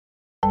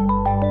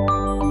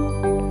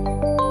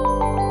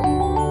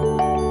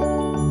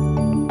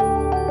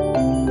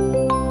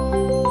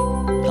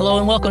Hello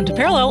and welcome to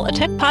Parallel, a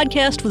tech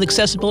podcast with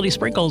accessibility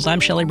sprinkles.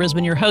 I'm Shelley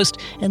Brisbane, your host,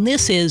 and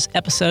this is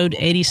episode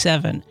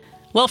 87.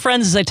 Well,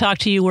 friends, as I talk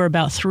to you, we're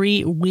about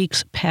 3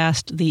 weeks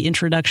past the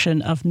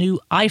introduction of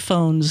new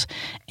iPhones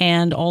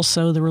and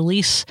also the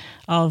release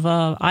of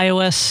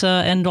iOS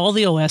and all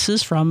the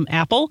OSs from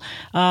Apple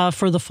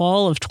for the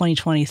fall of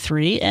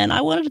 2023. And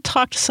I wanted to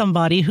talk to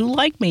somebody who,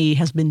 like me,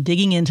 has been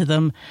digging into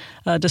them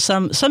to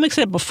some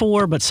extent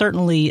before, but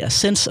certainly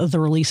since the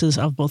releases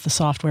of both the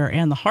software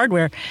and the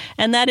hardware.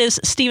 And that is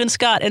Stephen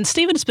Scott. And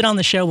Stephen has been on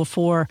the show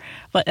before,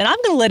 and I'm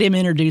going to let him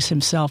introduce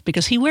himself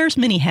because he wears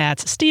many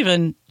hats.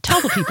 Stephen, tell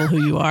the people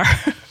who you are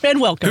and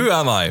welcome. Who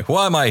am I?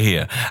 Why am I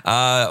here?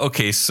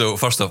 Okay, so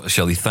first off,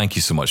 Shelley, thank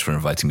you so much for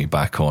inviting me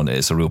back on.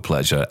 It's a real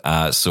pleasure.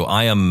 So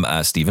I am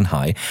Stephen.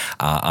 Hi.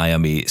 I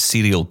am a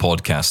serial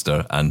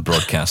podcaster and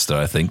broadcaster,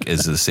 I think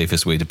is the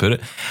safest way to put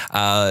it.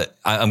 I'm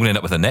going to end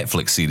up with a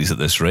Netflix series at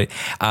this rate.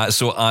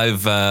 So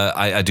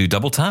I do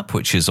Double Tap,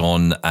 which is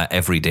on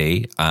every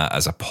day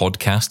as a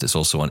podcast. It's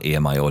also on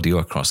AMI Audio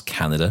across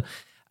Canada.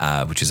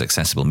 Which is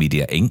Accessible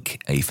Media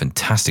Inc., a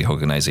fantastic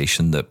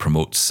organization that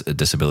promotes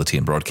disability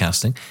in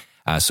broadcasting.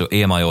 So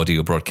AMI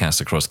Audio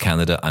broadcasts across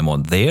Canada. I'm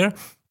on there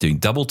doing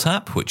Double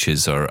Tap, which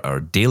is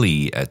our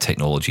daily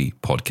technology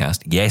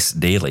podcast. Yes,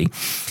 daily.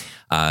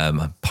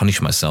 I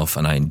punish myself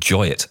and I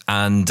enjoy it.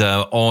 And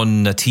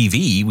on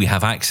TV, we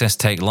have Access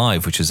Tech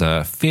Live, which is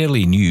a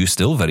fairly new,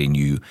 still very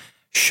new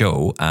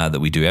show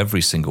that we do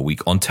every single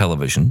week on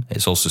television.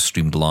 It's also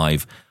streamed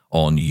live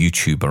on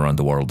YouTube around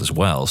the world as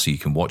well. So you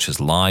can watch us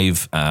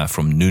live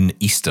from noon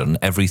Eastern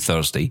every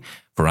Thursday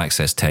for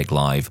Access Tech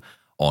Live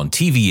on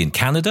TV in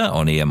Canada,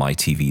 on AMI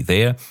TV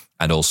there,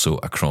 and also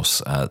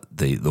across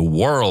the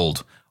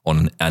world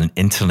on an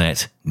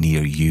internet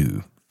near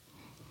you.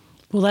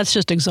 Well, that's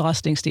just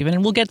exhausting, Stephen.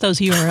 And we'll get those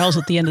URLs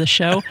at the end of the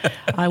show.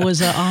 I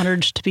was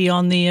honored to be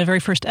on the very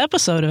first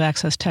episode of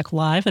Access Tech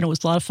Live, and it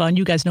was a lot of fun.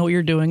 You guys know what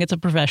you're doing. It's a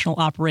professional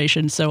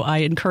operation, so I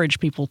encourage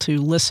people to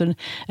listen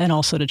and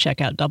also to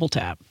check out Double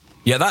Tap.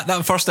 Yeah,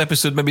 that first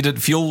episode maybe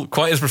didn't feel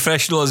quite as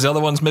professional as the other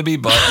ones, maybe,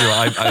 but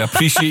I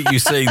appreciate you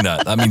saying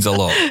that. That means a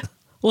lot. A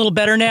little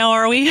better now,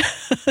 are we?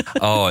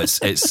 Oh, it's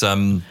it's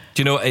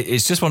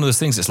just one of those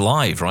things. It's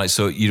live, right?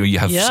 So you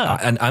have,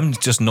 and I'm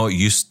just not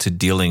used to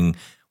dealing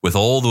with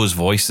all those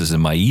voices in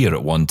my ear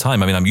at one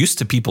time. I mean, I'm used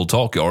to people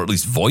talking, or at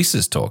least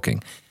voices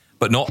talking,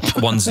 but not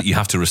ones that you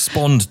have to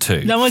respond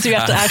to. No ones you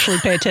have to actually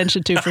pay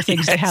attention to for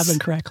things that happen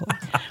correctly.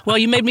 Well,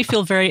 you made me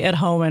feel very at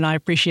home, and I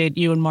appreciate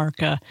you and Mark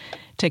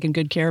taking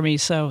good care of me.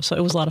 So it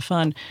was a lot of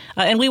fun.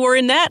 And we were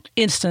in that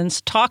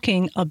instance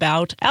talking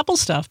about Apple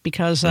stuff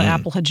because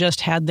Apple had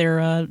just had their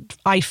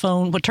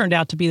iPhone, what turned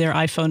out to be their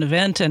iPhone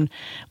event, and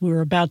we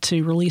were about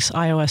to release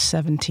iOS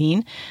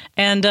 17.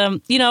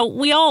 And,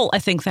 we all, I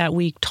think that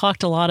week,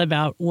 talked a lot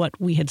about what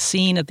we had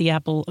seen at the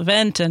Apple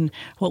event and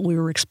what we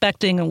were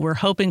expecting and we're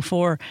hoping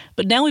for.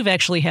 But now we've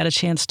actually had a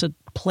chance to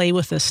play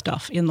with this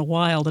stuff in the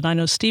wild. And I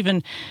know,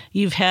 Stephen,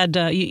 you've had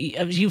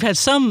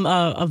some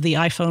of the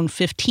iPhone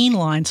 15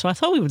 line, so I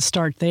thought we would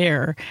start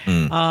there.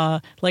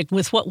 Like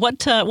with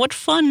what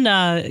fun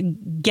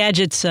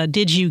gadgets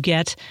did you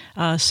get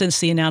since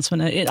the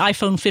announcement?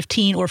 iPhone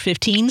 15 or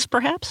 15s,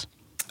 perhaps?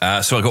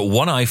 So I got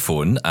one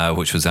iPhone,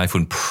 which was the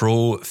iPhone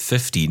Pro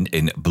 15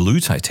 in blue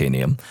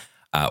titanium,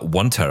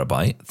 1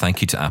 terabyte.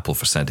 Thank you to Apple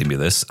for sending me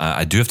this.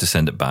 I do have to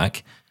send it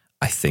back,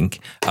 I think.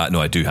 No,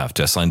 I do have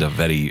to. I signed a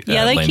very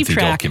they lengthy keep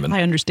track, document.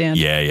 I understand.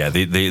 Yeah.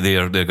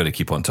 They're going to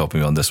keep on top of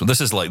me on this one.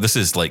 This is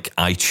like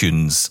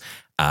iTunes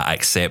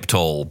accept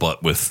all,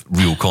 but with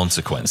real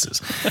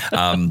consequences.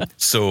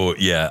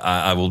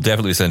 I will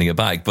definitely be sending it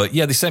back. But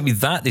yeah, they sent me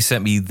that. They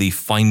sent me the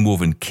fine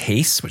woven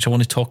case, which I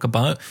want to talk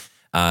about.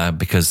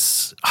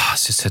 Because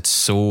it's just had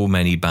so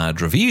many bad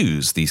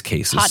reviews, these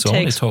cases. Hot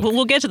takes.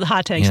 We'll get to the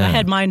hot takes. Yeah. I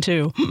had mine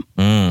too.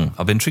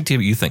 I've been intrigued to hear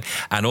what you think.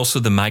 And also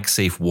the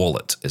MagSafe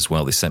wallet as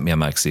well. They sent me a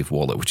MagSafe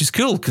wallet, which is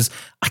cool because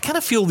I kind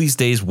of feel these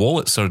days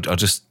wallets are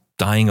just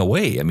dying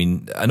away. I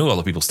mean, I know a lot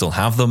of people still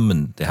have them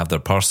and they have their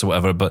purse or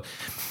whatever, but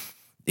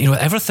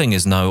everything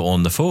is now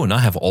on the phone. I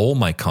have all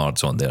my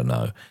cards on there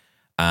now.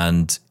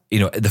 And,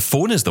 the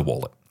phone is the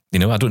wallet.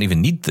 I don't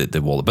even need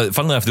the wallet. But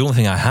funnily enough, the only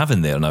thing I have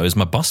in there now is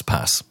my bus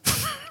pass.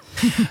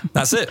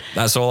 That's it.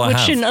 That's all I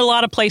have. Which in a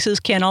lot of places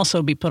can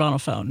also be put on a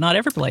phone. Not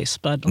every place,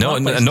 but no,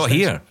 not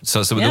here.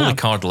 So the only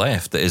card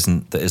left that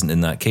isn't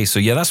in that case. So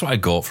yeah, that's what I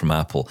got from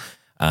Apple.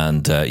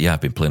 And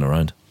I've been playing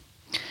around.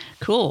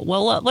 Cool.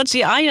 Well, let's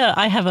see.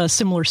 I have a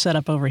similar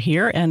setup over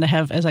here, and I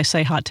have, as I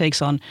say, hot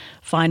takes on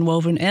fine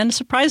woven and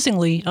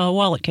surprisingly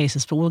wallet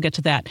cases, but we'll get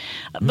to that.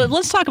 But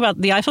let's talk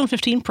about the iPhone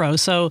 15 Pro.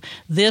 So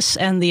this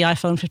and the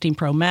iPhone 15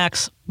 Pro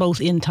Max,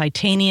 both in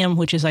titanium,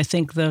 which is, I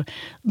think, the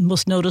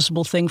most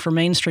noticeable thing for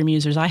mainstream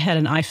users. I had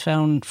an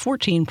iPhone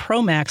 14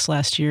 Pro Max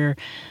last year,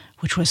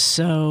 which was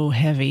so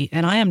heavy.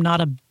 And I am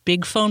not a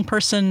big phone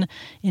person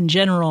in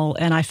general,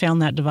 and I found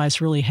that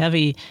device really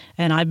heavy.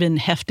 And I've been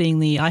hefting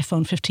the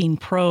iPhone 15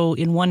 Pro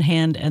in one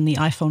hand and the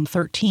iPhone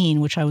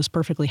 13, which I was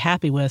perfectly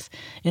happy with,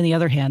 in the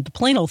other hand, the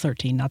plain old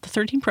 13, not the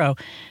 13 Pro.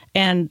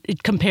 And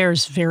it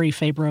compares very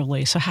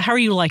favorably. So how are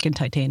you liking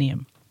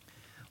titanium?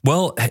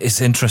 Well,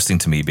 it's interesting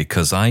to me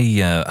because I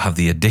have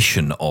the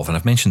addition of, and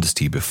I've mentioned this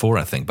to you before,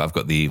 I think, but I've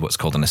got what's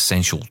called an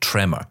essential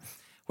tremor,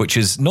 which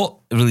is not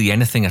really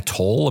anything at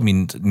all. I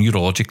mean,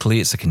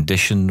 neurologically, it's a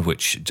condition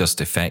which just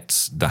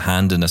affects the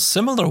hand in a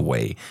similar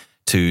way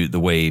to the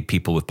way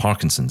people with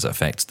Parkinson's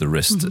affects the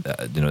wrist.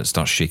 It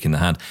starts shaking the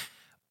hand.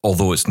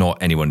 Although it's not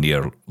anywhere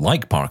near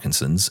like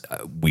Parkinson's,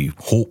 we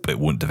hope it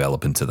won't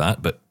develop into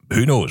that, but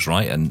who knows,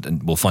 right?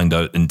 And we'll find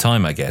out in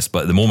time, I guess.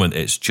 But at the moment,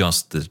 it's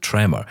just the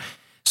tremor.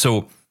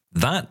 So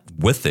that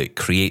with it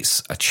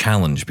creates a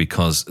challenge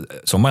because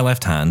it's on my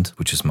left hand,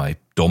 which is my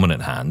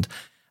dominant hand,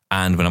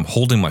 and when I'm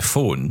holding my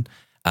phone,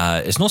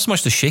 it's not so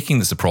much the shaking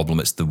that's the problem,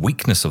 it's the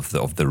weakness of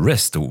the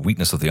wrist, the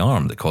weakness of the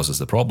arm that causes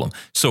the problem.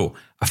 So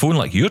a phone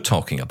like you're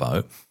talking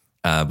about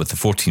with the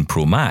 14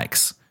 Pro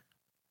Max,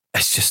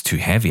 it's just too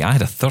heavy. I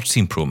had a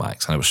 13 Pro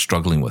Max and I was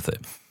struggling with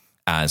it.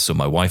 So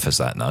my wife has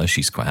that now.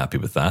 She's quite happy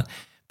with that.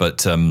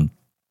 But I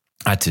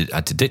had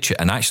to ditch it.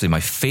 And actually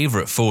my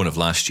favorite phone of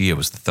last year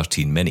was the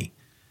 13 Mini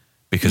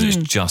because it's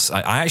just,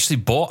 I actually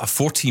bought a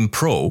 14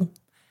 Pro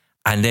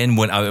and then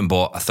went out and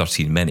bought a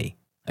 13 Mini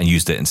and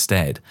used it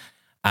instead.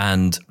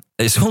 And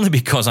it's only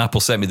because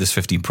Apple sent me this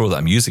 15 Pro that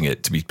I'm using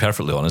it, to be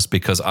perfectly honest,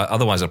 because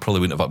otherwise I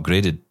probably wouldn't have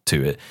upgraded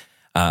to it.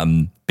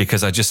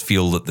 Because I just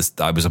feel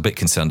that I was a bit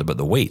concerned about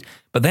the weight.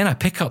 But then I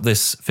pick up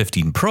this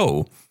 15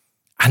 Pro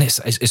and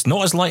it's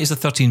not as light as the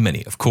 13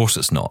 Mini. Of course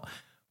it's not,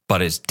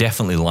 but it's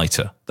definitely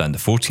lighter than the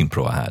 14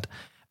 Pro I had.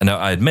 And now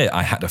I admit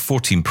I had a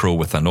 14 Pro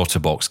with an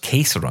OtterBox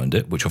case around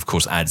it, which of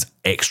course adds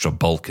extra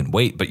bulk and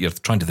weight, but you're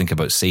trying to think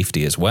about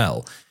safety as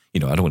well. I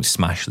don't want to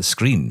smash the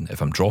screen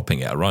if I'm dropping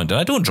it around. And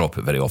I don't drop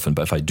it very often,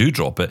 but if I do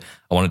drop it,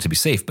 I want it to be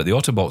safe. But the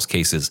OtterBox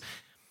cases,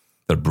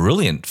 they're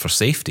brilliant for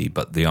safety,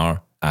 but they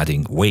are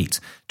adding weight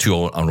to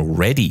an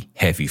already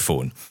heavy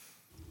phone.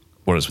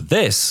 Whereas with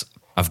this,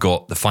 I've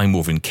got the fine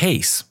woven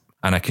case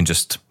and I can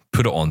just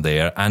put it on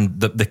there,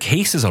 and the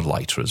cases are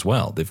lighter as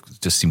well. They've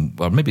just seem,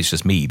 or maybe it's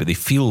just me, but they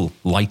feel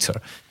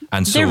lighter.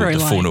 And so the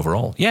phone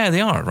overall. Yeah,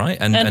 they are, right?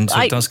 And so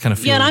it does kind of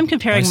feel. Yeah, and I'm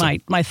comparing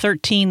nicer. my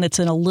 13 that's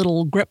in a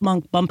little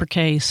Gripmunk bumper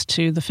case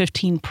to the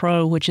 15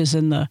 Pro, which is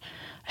in the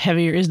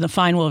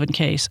fine woven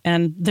case,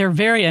 and they're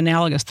very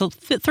analogous. The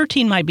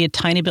 13 might be a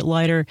tiny bit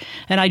lighter,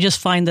 and I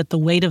just find that the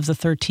weight of the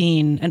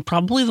 13, and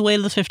probably the weight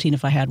of the 15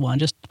 if I had one,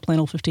 just plain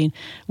old 15,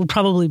 would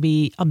probably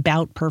be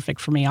about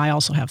perfect for me. I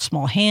also have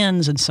small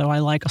hands, and so I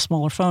like a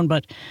smaller phone,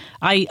 but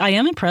I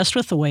am impressed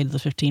with the weight of the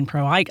 15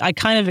 Pro. I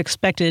kind of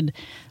expected,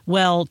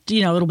 well,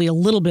 it'll be a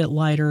little bit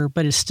lighter,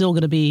 but it's still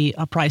going to be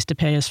a price to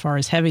pay as far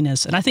as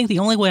heaviness. And I think the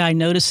only way I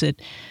notice it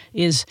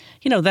is,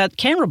 that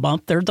camera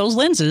bump, those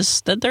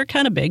lenses, that they're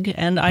kind of big,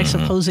 and I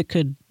suppose it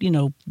could,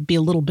 be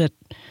a little bit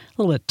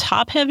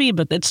top heavy,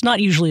 but it's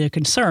not usually a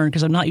concern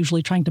because I'm not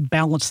usually trying to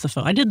balance the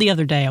phone. I did the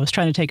other day. I was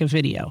trying to take a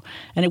video,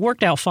 and it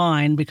worked out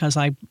fine because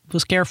I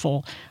was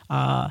careful.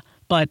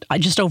 But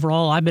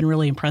overall, I've been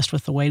really impressed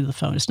with the weight of the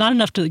phone. It's not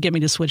enough to get me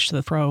to switch to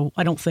the Pro,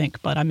 I don't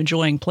think, but I'm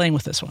enjoying playing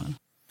with this one.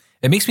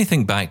 It makes me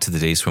think back to the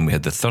days when we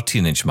had the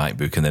 13-inch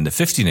MacBook and then the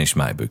 15-inch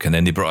MacBook, and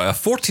then they brought out a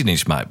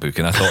 14-inch MacBook,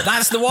 and I thought,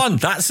 that's the one,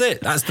 that's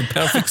it, that's the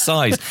perfect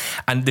size.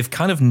 And they've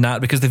kind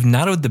of because they've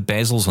narrowed the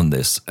bezels on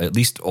this, at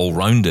least all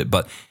round it.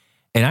 But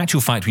in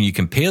actual fact, when you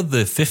compare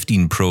the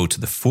 15 Pro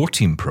to the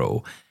 14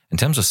 Pro, in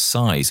terms of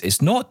size,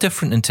 it's not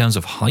different in terms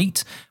of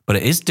height, but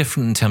it is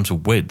different in terms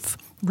of width.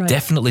 Right.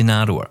 Definitely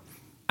narrower.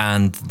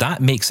 And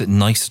that makes it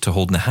nicer to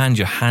hold in the hand.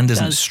 Your hand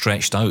isn't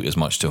stretched out as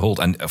much to hold.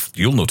 And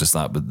you'll notice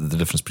that with the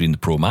difference between the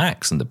Pro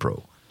Max and the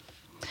Pro.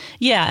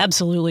 Yeah,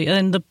 absolutely.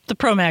 And the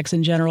Pro Max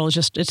in general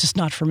it's just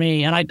not for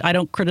me. And I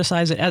don't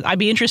criticize it. I'd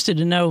be interested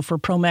to know for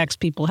Pro Max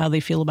people how they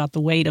feel about the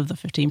weight of the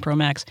 15 Pro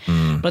Max.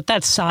 But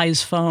that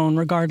size phone,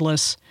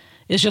 regardless,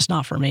 is just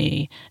not for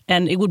me.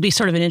 And it would be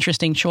sort of an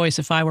interesting choice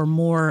if I were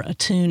more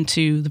attuned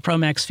to the Pro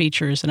Max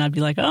features, and I'd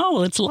be like, oh,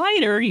 well, it's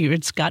lighter.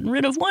 It's gotten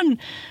rid of one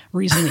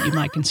reason that you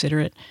might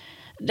consider it.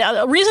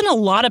 Now, a reason a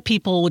lot of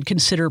people would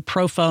consider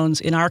Pro phones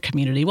in our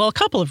community, well, a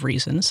couple of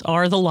reasons,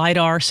 are the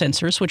LiDAR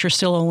sensors, which are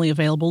still only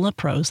available in the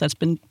Pros. That's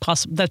been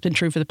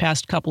true for the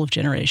past couple of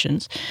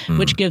generations,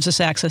 which gives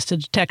us access to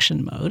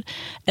detection mode.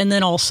 And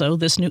then also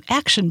this new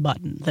action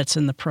button that's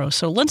in the Pro.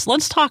 So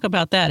let's talk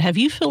about that. Have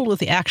you fiddled with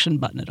the action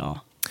button at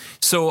all?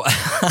 So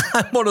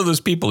I'm one of those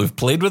people who've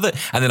played with it,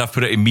 and then I've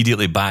put it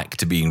immediately back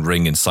to being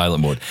ring and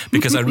silent mode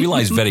because I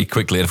realized very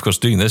quickly, and of course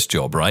doing this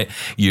job, right,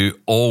 you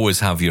always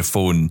have your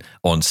phone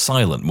on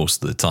silent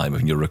most of the time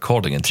when you're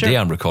recording. And today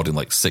I'm recording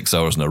like 6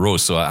 hours in a row,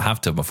 so I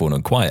have to have my phone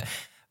on quiet.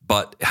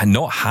 But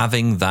not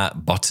having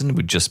that button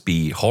would just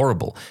be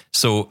horrible.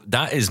 So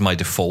that is my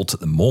default at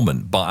the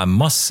moment. But I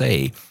must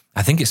say,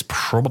 I think it's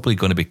probably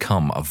going to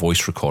become a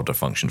voice recorder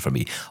function for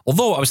me.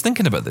 Although I was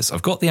thinking about this.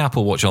 I've got the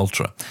Apple Watch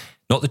Ultra.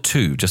 Not the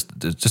 2, just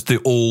the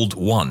old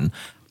one.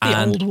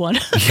 Old one.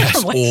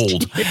 Yes,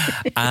 old.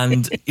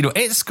 And,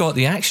 it's got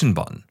the action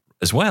button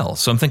as well.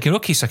 So I'm thinking,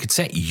 okay, so I could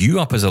set you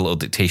up as a little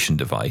dictation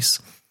device,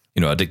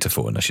 a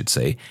dictaphone, I should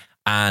say.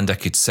 And I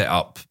could set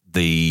up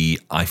the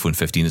iPhone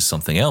 15 as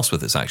something else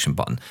with its action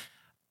button.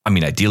 I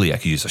mean, ideally, I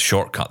could use a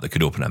shortcut that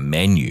could open a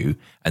menu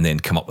and then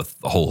come up with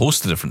a whole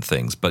host of different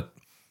things. But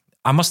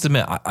I must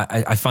admit,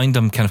 I find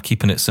I'm kind of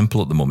keeping it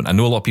simple at the moment. I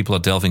know a lot of people are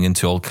delving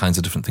into all kinds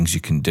of different things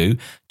you can do.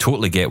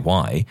 Totally get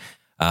why.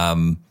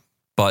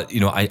 But,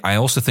 I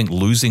also think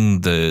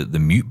losing the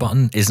mute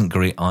button isn't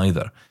great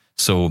either.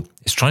 So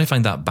it's trying to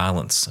find that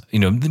balance. We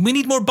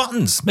need more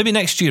buttons. Maybe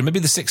next year, maybe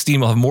the 16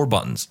 will have more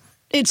buttons.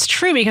 It's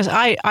true, because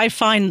I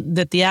find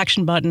that the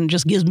action button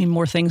just gives me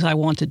more things I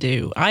want to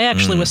do. I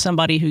actually was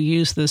somebody who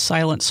used the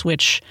silent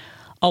switch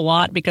a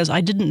lot because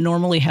I didn't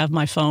normally have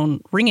my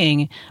phone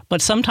ringing,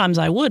 but sometimes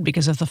I would,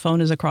 because if the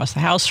phone is across the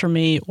house from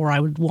me, or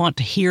I would want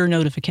to hear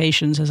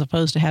notifications as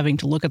opposed to having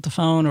to look at the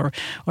phone or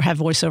have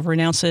VoiceOver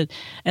announce it.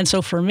 And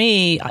so for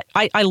me,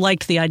 I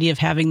liked the idea of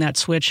having that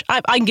switch.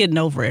 I'm getting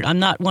over it. I'm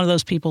not one of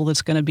those people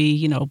that's going to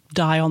be,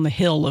 die on the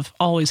hill of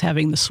always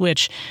having the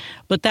switch,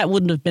 but that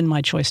wouldn't have been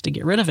my choice to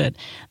get rid of it.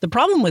 The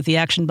problem with the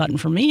action button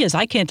for me is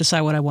I can't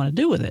decide what I want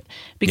to do with it,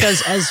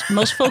 because as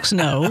most folks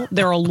know,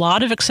 there are a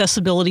lot of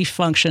accessibility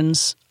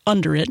functions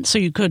under it. So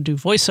you could do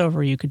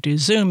VoiceOver, you could do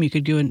Zoom, you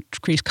could do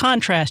increased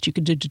contrast, you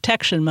could do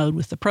detection mode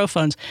with the Pro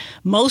phones.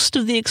 Most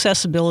of the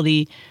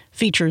accessibility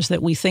features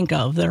that we think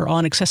of that are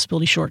on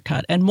Accessibility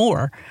Shortcut and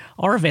more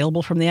are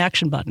available from the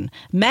action button.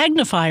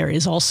 Magnifier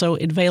is also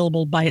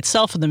available by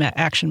itself in the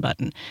action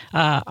button.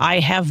 I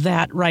have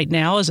that right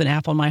now as an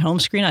app on my home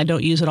screen. I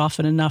don't use it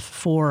often enough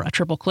for a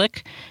triple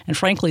click. And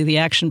frankly, the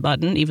action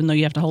button, even though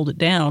you have to hold it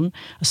down,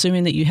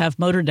 assuming that you have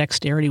motor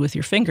dexterity with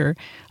your finger,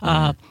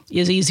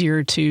 is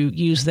easier to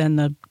use than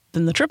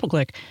the triple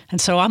click.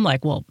 And so I'm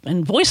like, well,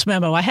 and voice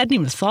memo, I hadn't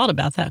even thought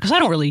about that because I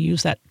don't really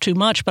use that too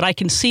much, but I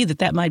can see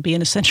that might be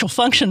an essential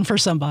function for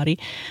somebody.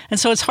 And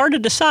so it's hard to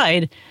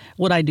decide,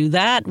 would I do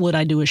that? Would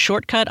I do a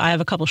shortcut? I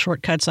have a couple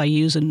shortcuts I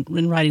use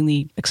in writing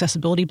the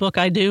accessibility book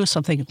I do. So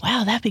I'm thinking,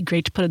 wow, that'd be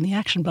great to put in the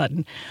action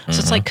button. So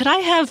it's like, could I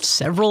have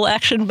several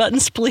action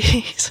buttons,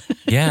 please?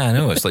 Yeah, I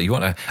know. It's like you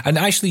want to, and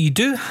actually you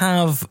do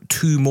have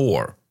two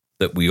more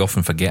that we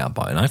often forget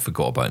about, and I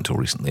forgot about until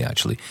recently,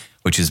 actually,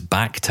 which is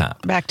back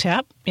tap. Back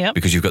tap, yeah.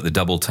 Because you've got the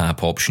double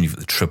tap option, you've got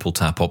the triple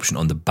tap option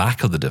on the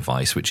back of the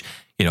device, which,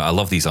 I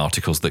love these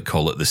articles that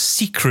call it the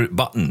secret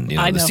button,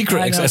 the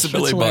secret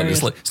accessibility button.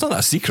 It's like, it's not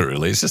that secret,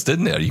 really. It's just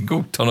in there. You can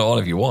go turn it on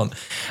if you want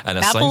and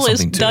assign Apple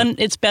something has to done it.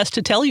 its best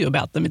to tell you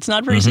about them. It's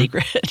not very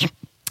secret.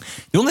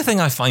 The only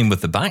thing I find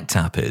with the back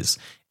tap is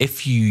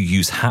if you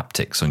use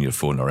haptics on your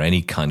phone or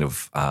any kind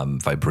of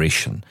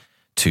vibration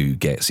to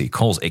get, say,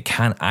 calls, it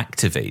can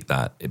activate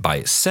that by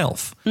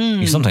itself.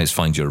 You sometimes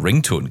find your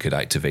ringtone could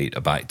activate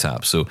a back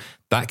tap. So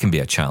that can be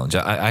a challenge.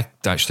 I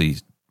actually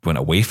went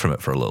away from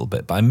it for a little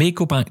bit, but I may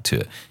go back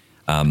to it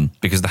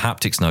because the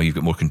haptics now you've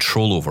got more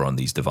control over on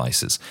these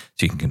devices.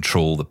 So you can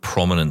control the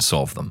prominence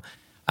of them.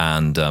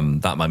 And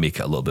that might make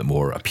it a little bit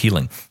more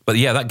appealing. But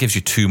yeah, that gives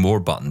you two more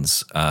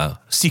buttons,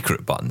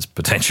 secret buttons,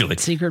 potentially.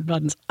 Secret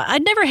buttons.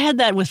 I'd never had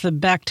that with the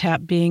back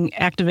tap being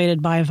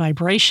activated by a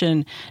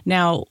vibration.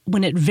 Now,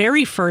 when it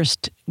very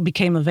first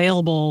became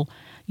available,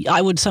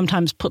 I would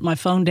sometimes put my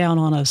phone down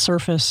on a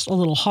surface a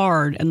little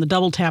hard and the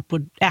double tap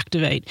would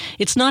activate.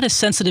 It's not as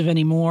sensitive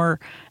anymore.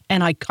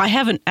 And I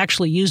haven't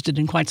actually used it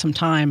in quite some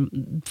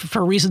time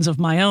for reasons of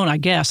my own, I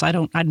guess. I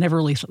haven't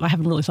really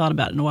thought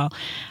about it in a while.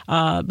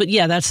 But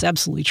yeah, that's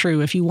absolutely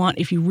true. If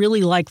you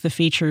really like the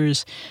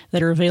features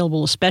that are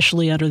available,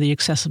 especially under the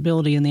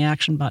accessibility and the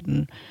action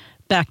button,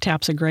 back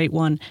tap's a great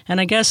one. And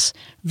I guess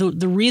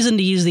the reason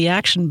to use the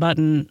action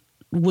button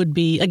would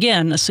be,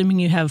 again, assuming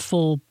you have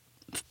full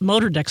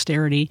motor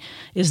dexterity,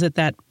 is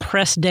that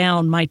press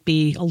down might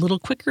be a little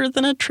quicker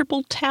than a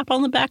triple tap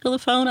on the back of the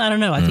phone. I don't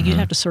know. I think you'd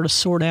have to sort of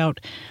sort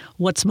out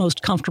what's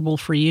most comfortable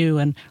for you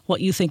and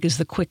what you think is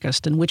the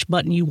quickest and which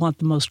button you want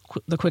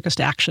the quickest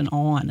action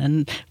on.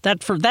 And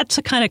that's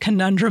a kind of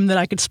conundrum that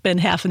I could spend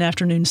half an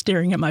afternoon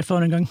staring at my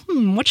phone and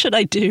going, what should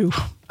I do?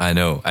 I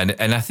know. And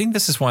I think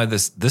this is why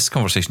this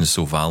conversation is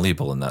so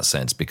valuable in that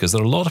sense, because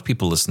there are a lot of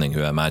people listening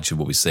who I imagine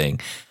will be saying,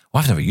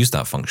 well, I've never used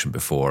that function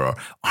before, or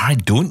I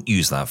don't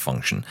use that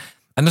function.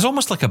 And there's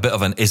almost like a bit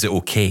of an is it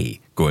okay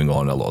going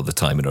on a lot of the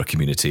time in our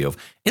community of,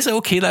 is it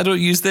okay that I don't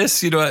use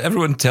this?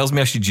 Everyone tells me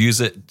I should use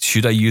it.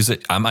 Should I use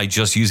it? Am I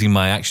just using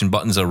my action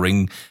buttons, a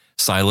ring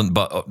silent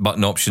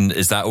button option?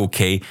 Is that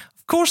okay?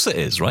 Of course it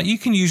is, right? You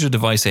can use your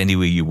device any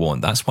way you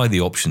want. That's why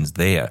the option's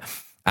there.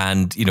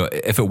 And,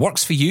 if it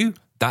works for you,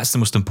 that's the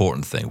most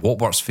important thing. What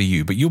works for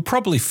you? But you'll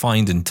probably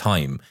find in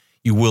time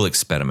you will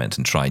experiment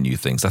and try new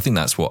things. I think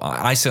that's what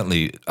I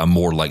certainly am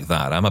more like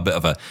that. I'm a bit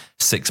of a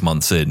 6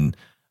 months in.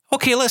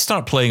 Okay, let's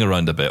start playing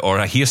around a bit. Or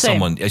I hear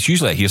someone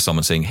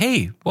saying,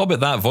 hey, what about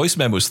that voice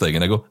memos thing?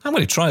 And I go, I'm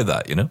going to try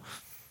that,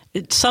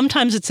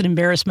 Sometimes it's an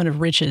embarrassment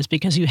of riches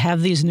because you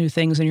have these new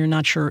things and you're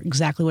not sure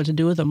exactly what to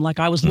do with them. Like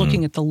I was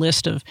looking at the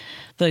list of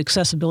the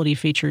accessibility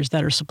features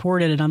that are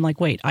supported and I'm like,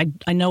 wait,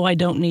 I know I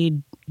don't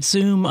need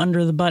Zoom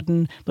under the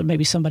button, but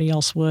maybe somebody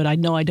else would. I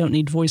know I don't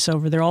need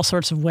VoiceOver. There are all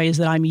sorts of ways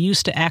that I'm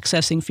used to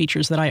accessing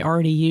features that I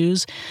already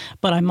use,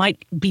 but I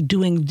might be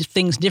doing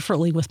things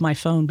differently with my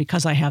phone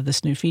because I have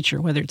this new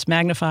feature, whether it's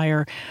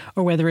magnifier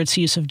or whether it's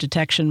use of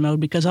detection mode,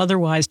 because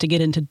otherwise to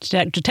get into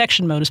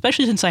detection mode,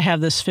 especially since I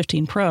have this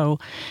 15 Pro,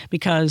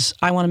 because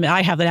I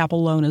have an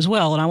Apple loan as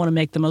well, and I want to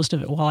make the most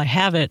of it while I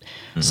have it.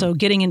 Mm-hmm. So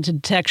getting into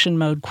detection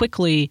mode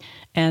quickly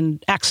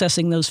and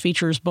accessing those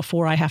features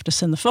before I have to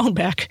send the phone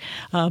back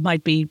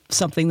might be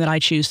something that I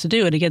choose to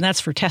do. And again, that's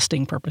for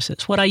testing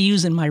purposes. What I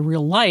use in my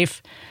real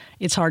life,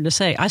 it's hard to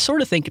say. I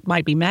sort of think it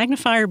might be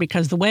magnifier,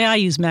 because the way I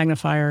use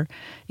magnifier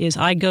is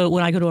when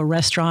I go to a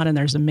restaurant and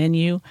there's a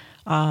menu,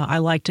 I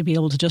like to be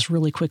able to just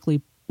really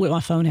quickly whip my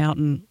phone out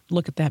and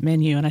look at that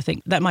menu. And I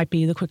think that might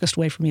be the quickest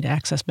way for me to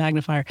access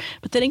magnifier.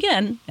 But then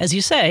again, as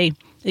you say,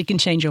 it can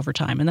change over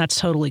time, and that's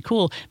totally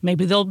cool.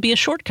 Maybe there'll be a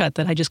shortcut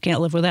that I just can't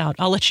live without.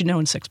 I'll let you know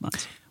in 6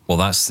 months. Well,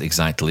 that's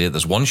exactly it.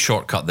 There's one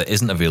shortcut that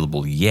isn't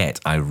available yet.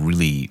 I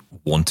really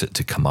want it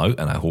to come out,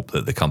 and I hope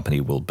that the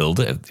company will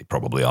build it. They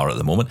probably are at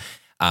the moment.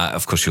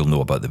 Of course, you'll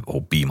know about the whole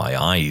Be My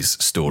Eyes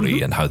story,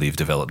 mm-hmm. and how they've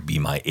developed Be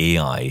My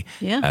AI,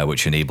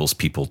 which enables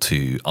people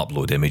to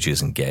upload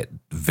images and get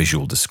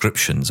visual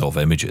descriptions of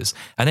images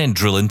and then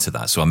drill into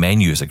that. So a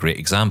menu is a great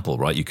example,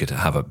 right? You could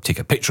take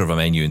a picture of a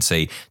menu and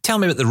say, tell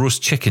me about the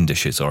roast chicken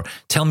dishes, or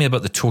tell me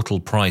about the total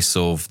price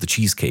of the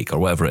cheesecake, or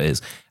whatever it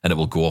is. And it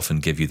will go off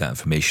and give you that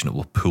information. It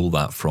will pull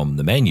that from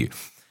the menu.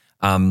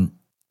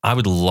 I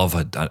would love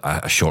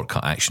a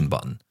shortcut action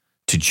button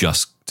to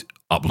just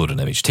upload an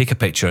image, take a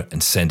picture,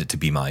 and send it to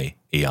Be My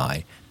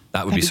AI.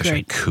 That would be such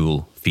a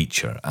cool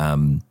feature.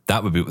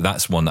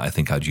 That's one that I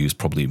think I'd use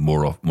probably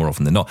more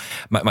often than not.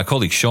 My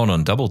colleague Sean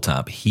on Double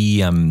Tap,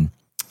 he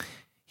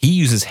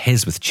uses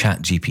his with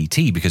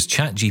ChatGPT, because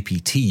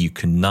ChatGPT, you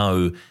can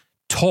now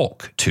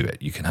talk to it.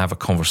 You can have a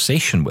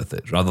conversation with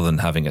it rather than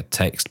having a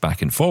text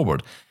back and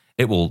forward.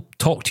 It will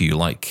talk to you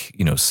like,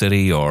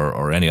 Siri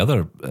or any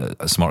other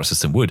smart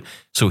assistant would.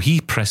 So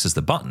he presses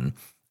the button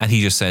and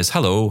he just says,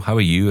 hello, how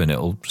are you? And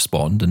it'll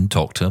respond and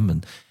talk to him.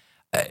 And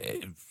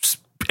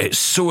it's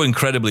so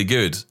incredibly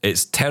good.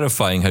 It's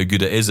terrifying how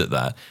good it is at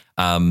that.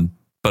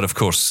 But of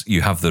course,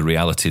 you have the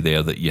reality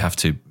there that you have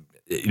to,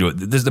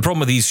 the problem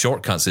with these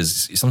shortcuts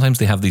is sometimes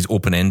they have these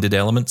open-ended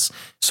elements.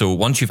 So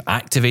once you've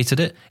activated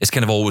it, it's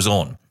kind of always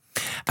on.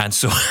 And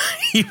so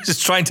he was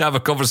trying to have a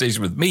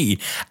conversation with me,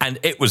 and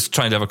it was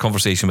trying to have a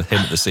conversation with him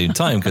at the same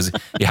time, because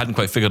he hadn't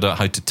quite figured out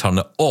how to turn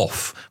it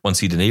off once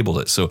he'd enabled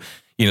it. So,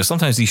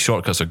 sometimes these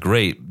shortcuts are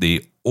great.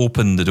 They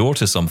open the door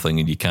to something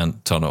and you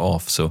can't turn it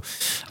off. So,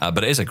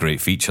 but it is a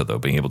great feature, though,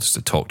 being able just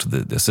to talk to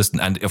the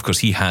assistant. And of course,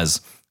 he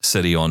has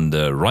Siri on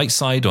the right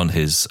side on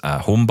his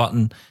home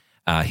button.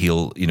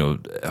 He'll,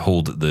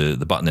 hold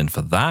the button in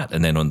for that.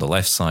 And then on the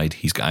left side,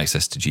 he's got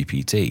access to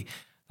GPT.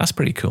 That's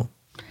pretty cool.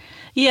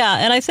 Yeah,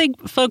 and I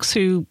think folks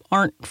who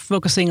aren't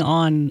focusing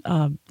on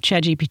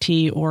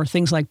ChatGPT or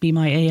things like Be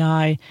My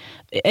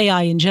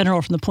AI in general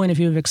from the point of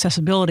view of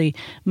accessibility,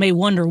 may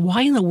wonder,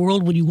 why in the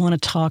world would you want to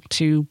talk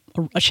to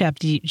a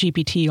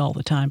ChatGPT all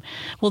the time?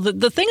 Well,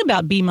 the thing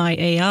about Be My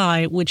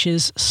AI, which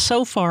is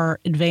so far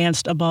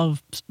advanced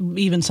above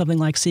even something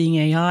like Seeing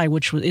AI,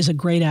 which is a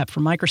great app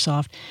for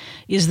Microsoft,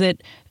 is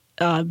that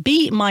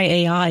Be My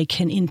AI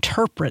can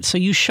interpret. So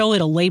you show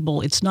it a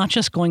label. It's not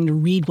just going to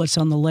read what's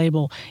on the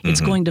label.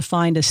 It's going to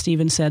find, as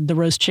Stephen said, the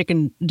roast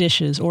chicken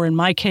dishes. Or in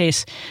my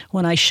case,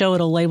 when I show it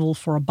a label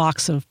for a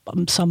box of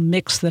some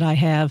mix that I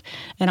have,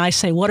 and I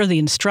say, what are the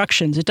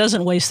instructions? It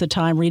doesn't waste the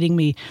time reading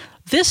me,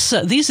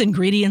 these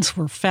ingredients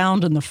were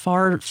found in the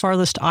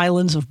farthest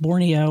islands of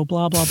Borneo,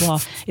 blah, blah, blah.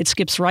 It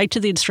skips right to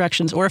the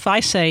instructions. Or if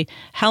I say,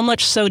 how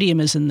much sodium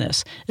is in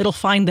this? It'll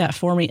find that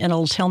for me, and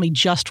it'll tell me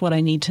just what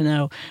I need to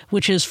know,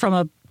 which is, from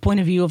a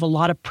point of view of a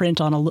lot of print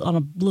on a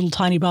little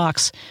tiny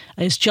box,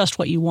 is just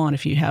what you want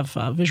if you have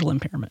visual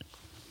impairment.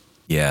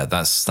 Yeah,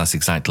 that's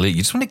exactly it.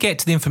 You just want to get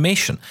to the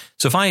information.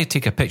 So if I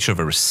take a picture of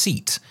a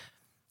receipt,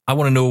 I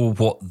want to know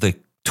what the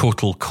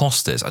total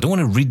cost is. I don't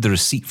want to read the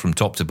receipt from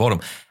top to bottom.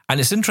 And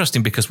it's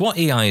interesting because what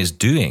AI is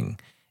doing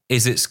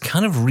is it's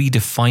kind of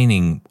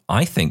redefining,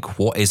 I think,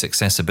 what is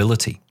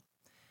accessibility.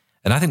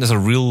 And I think there's a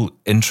real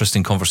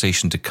interesting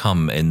conversation to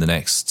come in the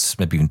next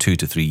maybe even 2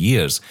 to 3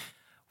 years,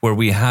 where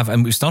we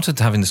started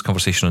having this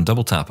conversation on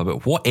Double Tap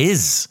about what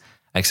is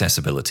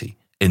accessibility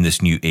in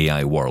this new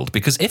AI world.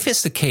 Because if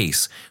it's the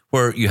case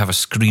where you have a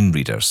screen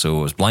reader,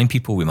 so as blind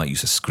people, we might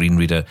use a screen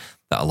reader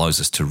that allows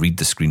us to read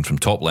the screen from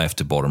top left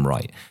to bottom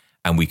right.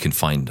 And we can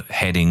find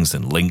headings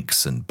and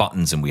links and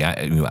buttons, and we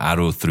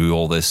arrow through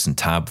all this and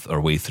tab our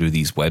way through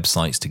these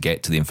websites to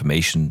get to the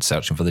information,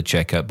 searching for the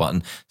checkout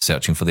button,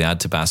 searching for the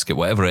add to basket,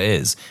 whatever it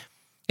is.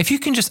 If you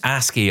can just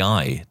ask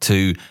AI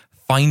to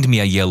find me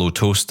a yellow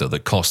toaster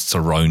that costs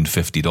around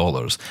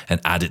 $50 and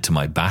add it to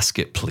my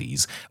basket,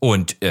 please. Oh,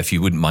 and if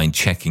you wouldn't mind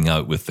checking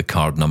out with the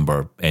card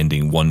number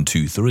ending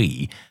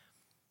 123,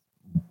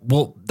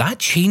 well, that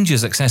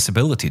changes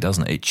accessibility,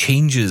 doesn't it? It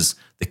changes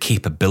the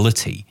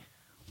capability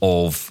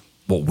of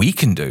what we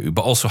can do,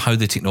 but also how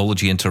the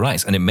technology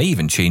interacts. And it may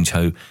even change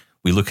how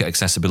we look at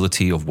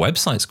accessibility of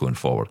websites going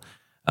forward.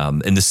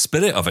 In the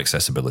spirit of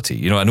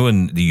accessibility, I know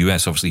in the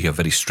US, obviously, you have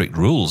very strict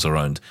rules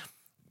around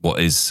what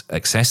is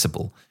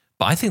accessible,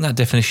 but I think that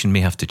definition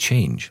may have to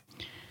change.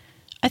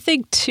 I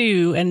think,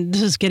 too, and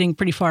this is getting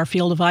pretty far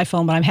afield of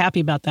iPhone, but I'm happy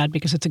about that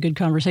because it's a good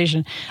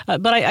conversation.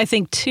 But I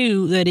think,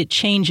 too, that it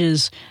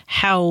changes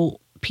how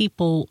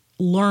people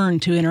learn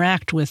to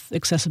interact with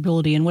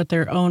accessibility and what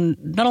their own,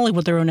 not only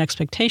what their own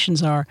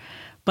expectations are,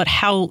 but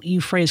how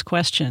you phrase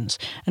questions.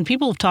 And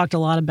people have talked a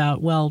lot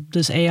about, well,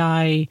 does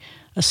AI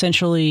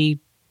essentially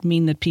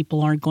mean that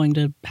people aren't going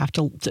to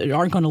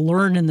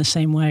learn in the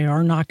same way, or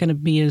are not going to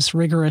be as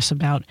rigorous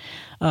about,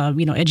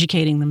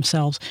 educating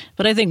themselves.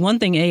 But I think one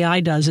thing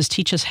AI does is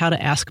teach us how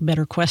to ask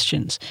better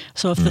questions.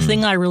 So if the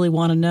thing I really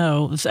want to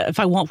know,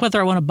 whether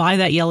I want to buy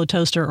that yellow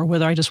toaster or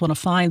whether I just want to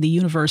find the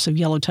universe of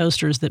yellow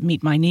toasters that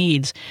meet my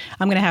needs,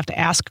 I'm going to have to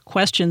ask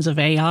questions of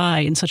AI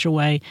in such a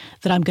way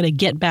that I'm going to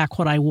get back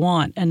what I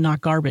want and not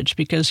garbage,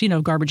 because,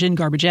 garbage in,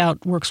 garbage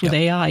out works with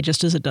AI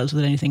just as it does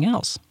with anything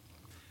else.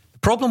 The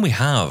problem we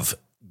have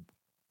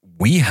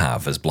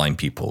as blind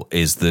people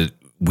is that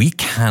we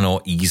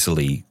cannot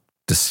easily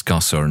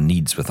discuss our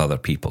needs with other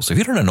people. So if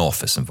you're in an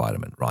office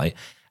environment, right,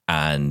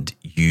 and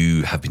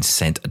you have been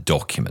sent a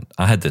document.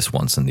 I had this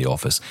once in the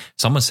office.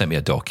 Someone sent me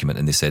a document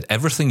and they said,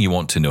 everything you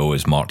want to know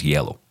is marked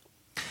yellow.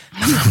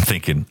 I'm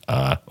thinking,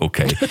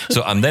 okay.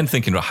 So I'm then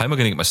thinking, right, how am I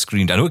going to get my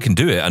screen? I know it can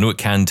do it. I know it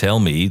can tell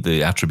me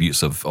the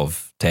attributes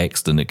of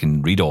text and it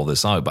can read all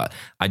this out, but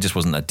I just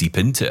wasn't that deep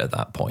into it at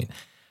that point.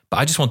 But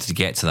I just wanted to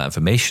get to that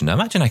information. Now,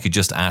 imagine I could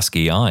just ask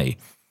AI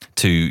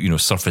to,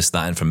 surface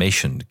that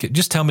information.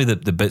 Just tell me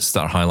the bits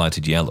that are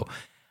highlighted yellow.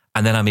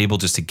 And then I'm able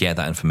just to get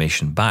that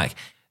information back.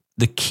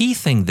 The key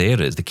thing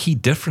there is, the key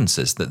difference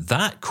is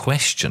that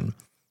question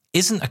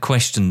isn't a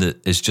question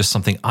that is just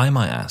something I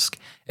might ask.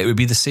 It would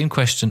be the same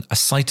question a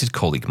sighted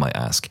colleague might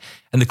ask.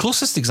 And the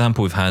closest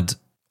example we've had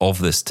of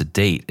this to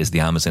date is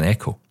the Amazon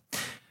Echo,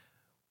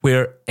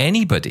 where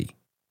anybody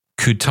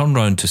could turn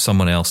around to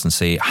someone else and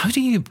say, how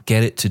do you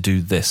get it to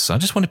do this? I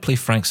just want to play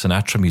Frank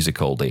Sinatra music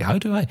all day. How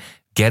do I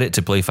get it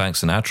to play Frank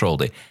Sinatra all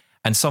day?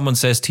 And someone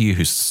says to you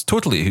who's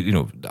totally,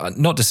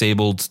 not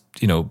disabled,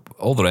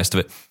 all the rest of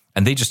it,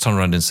 and they just turn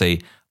around and say,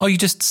 oh, you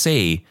just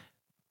say,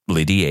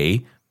 Lady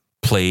A,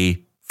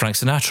 play Frank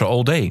Sinatra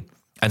all day.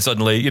 And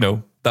suddenly,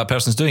 that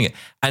person's doing it.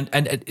 And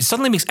it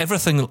suddenly makes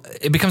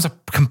it becomes a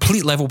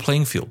complete level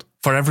playing field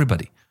for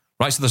everybody.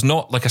 Right, so there's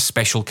not like a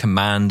special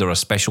command or a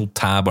special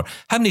tab. Or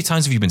how many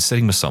times have you been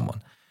sitting with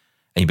someone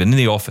and you've been in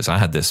the office? I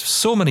had this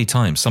so many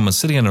times. Someone's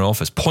sitting in an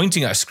office,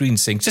 pointing at a screen,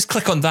 saying, "Just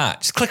click on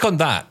that. Just click on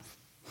that."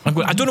 I'm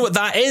going, I don't know what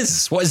that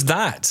is. What is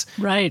that?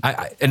 Right.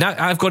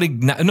 I've got to.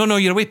 No,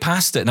 you're way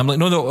past it. And I'm like,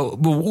 no,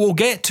 we'll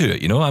get to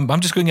it. I'm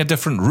just going a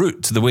different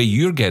route to the way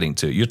you're getting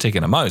to it. You're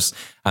taking a mouse.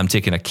 I'm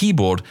taking a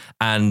keyboard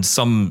and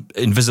some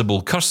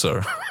invisible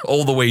cursor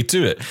all the way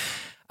to it.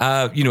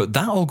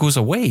 That all goes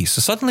away. So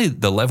suddenly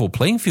the level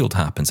playing field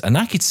happens. And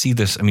I could see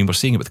this. I mean, we're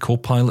seeing it with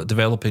Copilot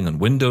developing on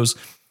Windows.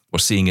 We're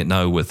seeing it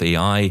now with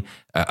AI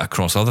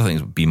across other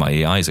things. Be My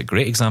AI is a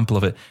great example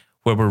of it,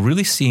 where we're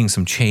really seeing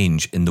some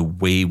change in the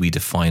way we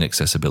define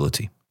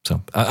accessibility.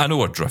 So I know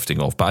we're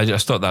drifting off, but I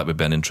just thought that would have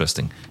been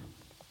interesting.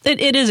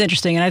 It is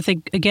interesting. And I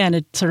think, again,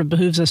 it sort of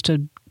behooves us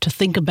to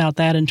think about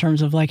that in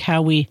terms of like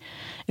how we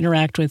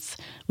interact with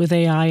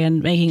AI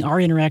and making our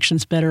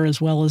interactions better,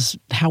 as well as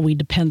how we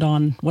depend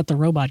on what the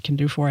robot can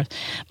do for us.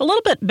 A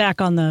little bit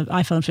back on the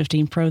iPhone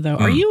 15 Pro, though.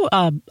 Are you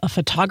a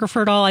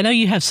photographer at all? I know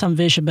you have some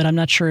vision, but I'm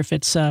not sure if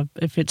it's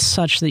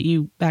such that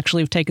you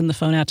actually have taken the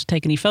phone out to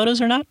take any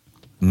photos or not.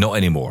 Not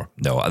anymore.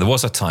 No, there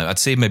was a time, I'd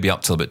say maybe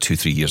up till about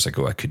 2-3 years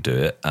ago, I could do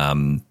it.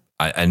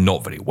 And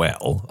not very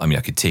well. I mean,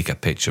 I could take a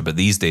picture, but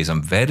these days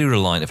I'm very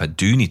reliant if I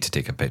do need to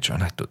take a picture,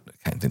 and I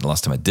can't think the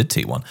last time I did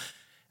take one.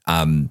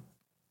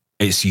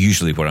 It's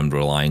usually where I'm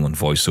relying on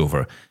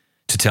VoiceOver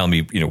to tell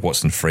me,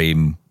 what's in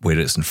frame, where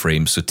it's in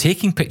frame. So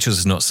taking pictures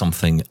is not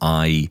something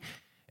I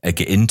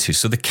get into.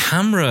 So the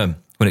camera,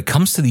 when it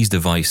comes to these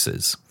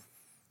devices,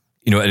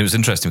 and it was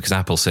interesting because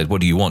Apple said,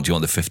 what do you want? Do you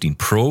want the 15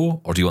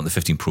 Pro or do you want the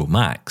 15 Pro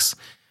Max?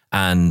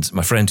 And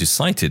my friend who's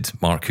sighted,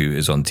 Mark, who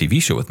is on the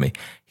TV show with me,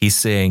 he's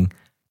saying,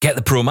 get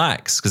the Pro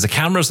Max because the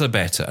cameras are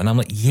better. And I'm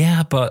like,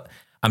 yeah, but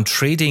I'm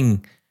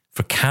trading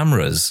for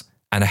cameras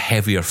and a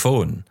heavier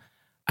phone.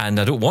 And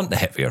I don't want the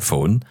heavier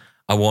phone.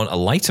 I want a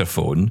lighter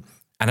phone.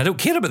 And I don't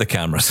care about the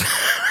cameras.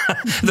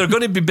 They're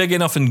going to be big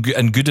enough and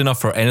good enough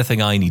for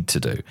anything I need to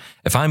do.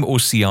 If I'm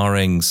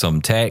OCRing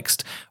some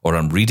text, or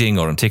I'm reading,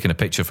 or I'm taking a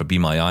picture for Be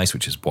My Eyes,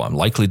 which is what I'm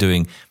likely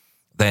doing,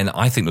 then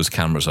I think those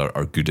cameras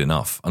are good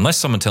enough. Unless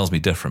someone tells me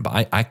different,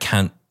 but I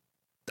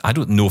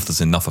don't know if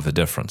there's enough of a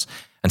difference.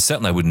 And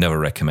certainly I would never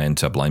recommend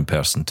to a blind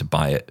person to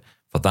buy it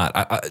for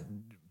that.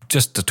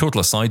 Just a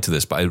total aside to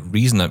this, but a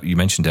reason that you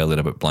mentioned earlier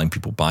about blind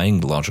people buying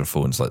larger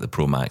phones like the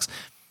Pro Max,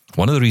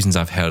 one of the reasons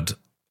I've heard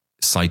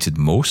cited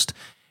most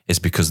is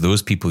because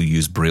those people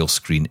use Braille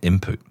screen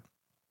input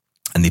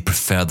and they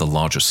prefer the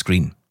larger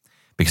screen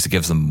because it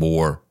gives them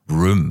more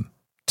room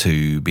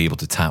to be able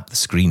to tap the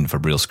screen for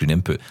Braille screen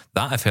input.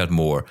 That I've heard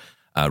more.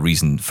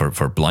 reason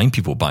for blind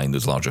people buying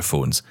those larger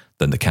phones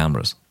than the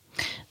cameras.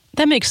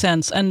 That makes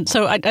sense. And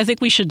so I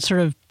think we should sort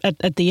of,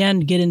 at the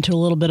end, get into a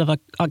little bit of a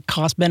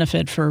cost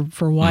benefit for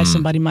why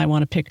somebody might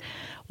want to pick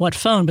what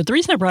phone. But the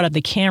reason I brought up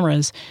the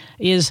cameras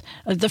is,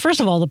 first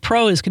of all, the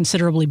Pro is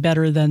considerably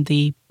better than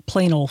the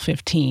plain old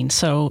 15.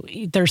 So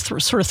there's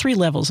sort of three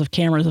levels of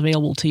cameras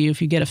available to you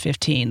if you get a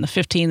 15. The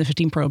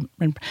 15 Pro,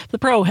 and the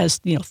Pro has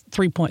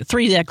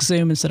 3.3x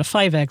zoom instead of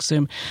 5x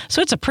zoom.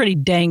 So it's a pretty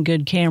dang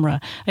good camera.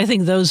 I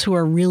think those who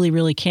are really,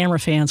 really camera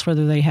fans,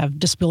 whether they have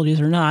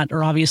disabilities or not,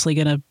 are obviously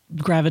going to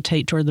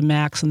gravitate toward the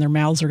Max, and their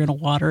mouths are going to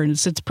water. And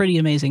it's pretty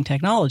amazing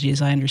technology,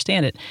 as I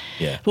understand it.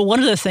 Yeah. But one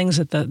of the things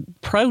that the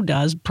Pro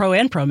does, Pro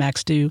and Pro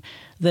Max do,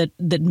 that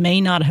may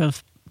not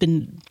have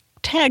been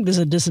tagged as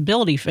a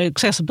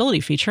accessibility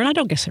feature, and I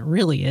don't guess it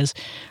really is,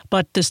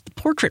 but this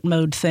portrait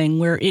mode thing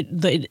where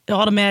it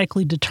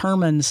automatically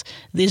determines,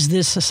 is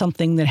this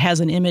something that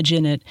has an image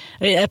in it,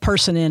 a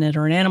person in it,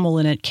 or an animal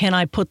in it? Can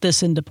I put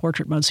this into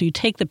portrait mode? So you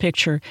take the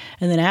picture,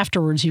 and then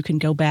afterwards you can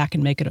go back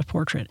and make it a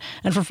portrait.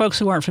 And for folks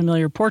who aren't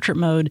familiar, portrait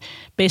mode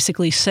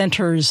basically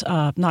centers,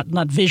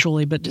 not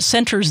visually, but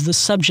centers the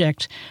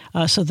subject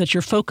so that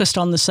you're focused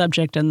on the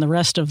subject, and the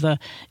rest of the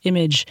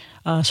image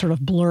sort of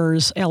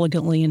blurs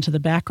elegantly into the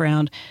background.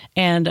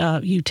 And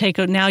you take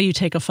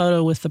a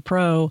photo with the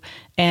Pro,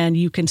 and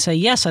you can say,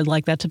 yes, I'd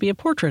like that to be a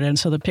portrait. And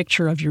so the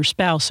picture of your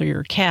spouse or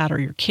your cat or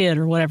your kid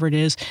or whatever it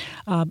is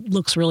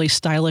looks really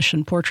stylish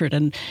in portrait.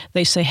 And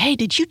they say, hey,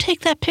 did you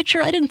take that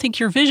picture? I didn't think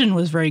your vision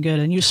was very good.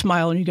 And you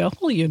smile and you go,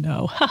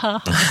 well, haha,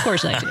 of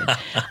course I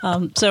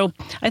did. So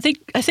I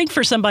think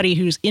for somebody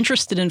who's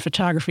interested in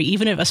photography,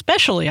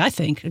 especially I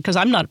think, because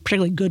I'm not a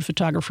particularly good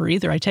photographer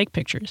either, I take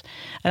pictures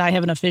and I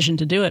have enough vision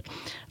to do it.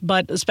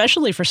 But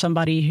especially for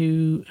somebody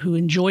who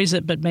enjoys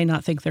it but may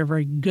not think they're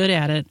very good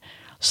at it,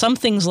 some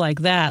things like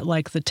that,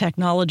 like the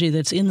technology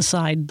that's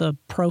inside the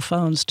Pro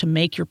phones to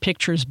make your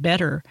pictures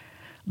better,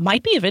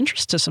 might be of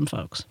interest to some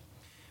folks.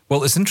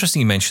 Well, it's interesting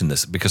you mentioned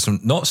this, because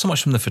not so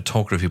much from the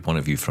photography point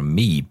of view from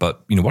me,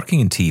 but working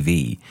in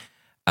TV,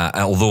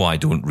 although I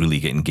don't really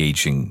get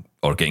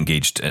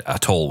engaged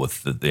at all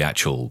with the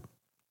actual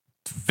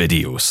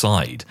video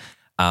side,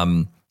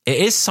 it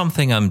is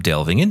something I'm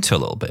delving into a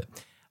little bit.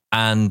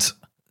 And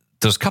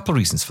there's a couple of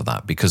reasons for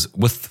that, because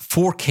with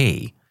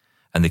 4K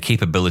and the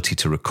capability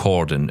to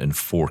record in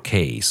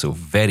 4K, so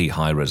very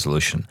high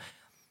resolution,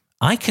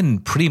 I can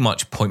pretty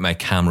much point my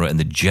camera in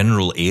the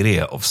general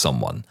area of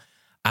someone,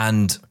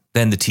 and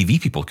then the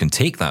TV people can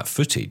take that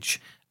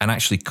footage and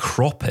actually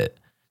crop it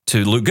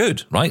to look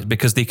good, right?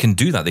 Because they can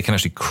do that. They can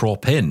actually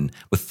crop in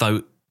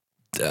without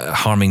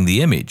harming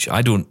the image.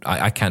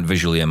 I can't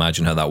visually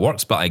imagine how that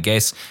works, but I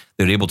guess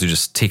they're able to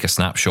just take a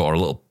snapshot or a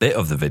little bit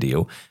of the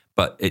video,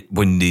 but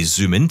when they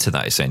zoom into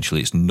that,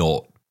 essentially, it's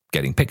not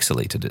getting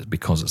pixelated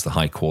because it's the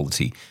high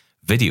quality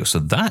video. So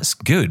that's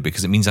good,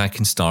 because it means I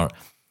can start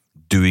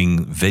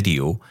doing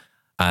video.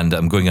 And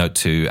I'm going out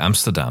to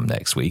Amsterdam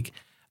next week,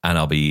 and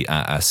I'll be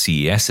at a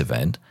CES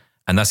event,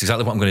 and that's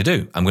exactly what I'm going to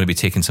do. I'm going to be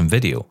taking some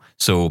video.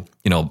 So,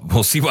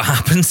 we'll see what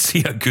happens,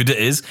 see how good it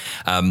is.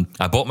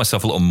 I bought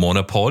myself a little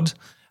monopod,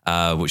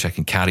 which I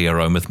can carry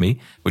around with me,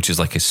 which is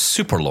like a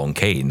super long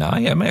cane.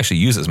 I might actually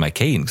use it as my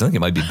cane, because I think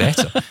it might be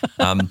better.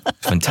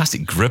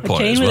 Fantastic grip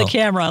on it as well. A cane with a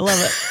camera, I love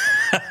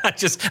it.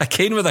 Just a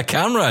cane with a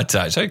camera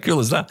attached. How cool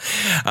is that?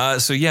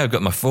 So yeah, I've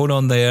got my phone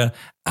on there,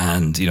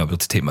 and I'll be able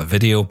to take my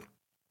video,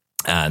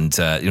 and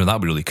that'll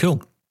be really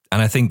cool.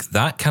 And I think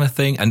that kind of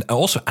thing, and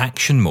also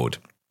action mode,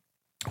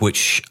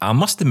 which I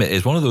must admit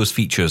is one of those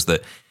features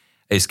that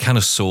is kind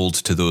of sold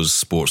to those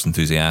sports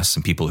enthusiasts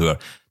and people who are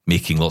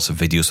making lots of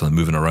videos, so they're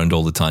moving around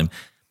all the time.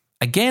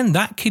 Again,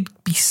 that could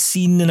be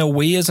seen in a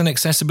way as an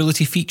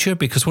accessibility feature,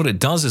 because what it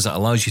does is it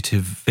allows you to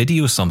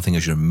video something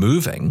as you're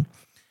moving.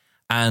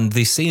 And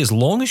they say as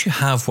long as you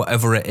have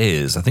whatever it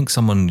is, I think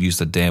someone used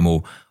a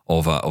demo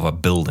of a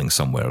building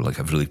somewhere, like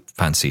a really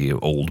fancy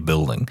old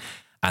building,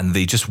 and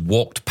they just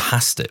walked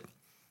past it,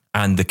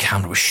 and the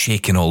camera was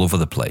shaking all over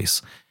the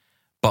place.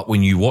 But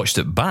when you watched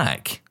it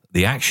back,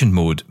 the action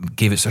mode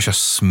gave it such a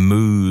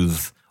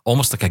smooth,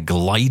 almost like a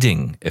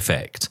gliding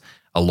effect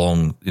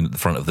along the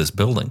front of this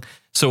building.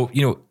 So,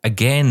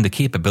 again, the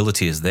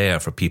capability is there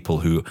for people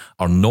who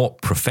are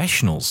not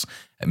professionals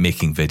at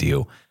making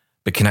video,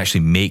 but can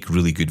actually make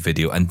really good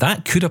video. And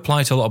that could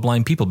apply to a lot of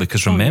blind people,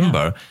 because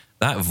remember,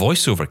 that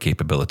voiceover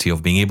capability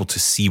of being able to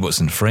see what's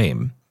in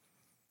frame,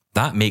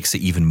 that makes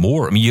it even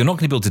more. I mean, you're not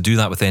going to be able to do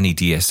that with any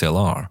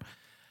DSLR.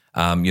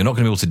 You're not going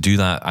to be able to do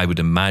that, I would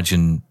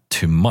imagine,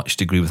 to much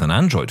degree with an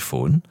Android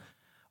phone,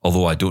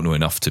 although I don't know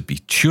enough to be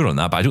sure on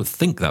that, but I don't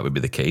think that would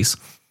be the case.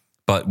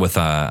 But with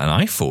an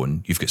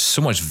iPhone, you've got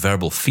so much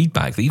verbal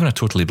feedback that even a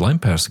totally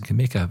blind person can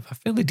make a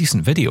fairly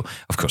decent video.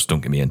 Of course,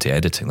 don't get me into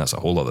editing. That's a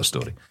whole other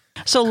story.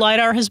 So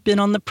LiDAR has been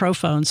on the Pro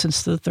phone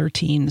since the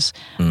 13s.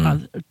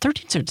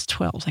 13s or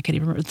 12s, I can't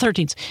even remember.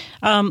 13s.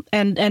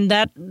 And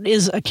that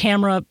is a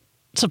camera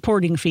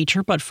supporting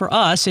feature, but for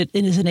us, it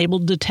is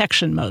enabled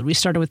detection mode. We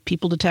started with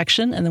people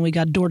detection, and then we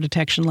got door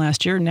detection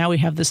last year. And now we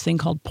have this thing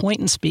called point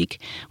and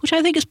speak, which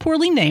I think is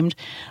poorly named,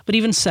 but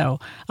even so.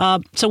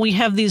 So we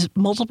have these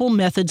multiple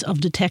methods of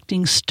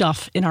detecting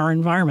stuff in our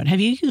environment. Have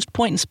you used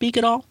point and speak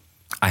at all?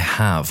 I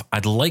have.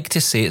 I'd like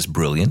to say it's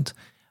brilliant.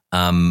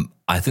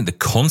 I think the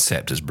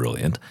concept is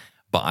brilliant,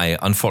 but I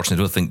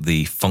unfortunately don't think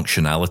the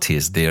functionality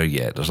is there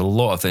yet. There's a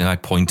lot of things. I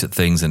point at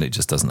things and it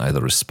just doesn't either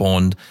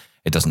respond.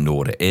 It doesn't know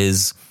what it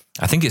is.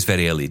 I think it's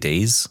very early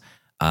days.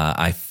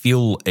 I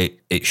feel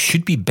it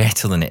should be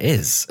better than it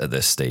is at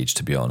this stage,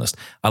 to be honest.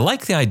 I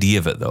like the idea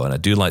of it, though, and I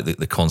do like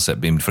the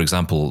concept. Being, for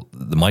example,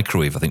 the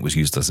microwave, I think, was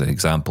used as an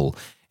example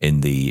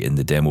in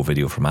the demo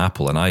video from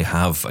Apple, and I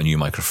have a new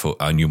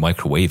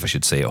microwave, I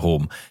should say, at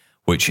home,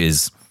 which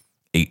is,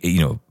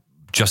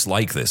 just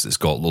like this. It's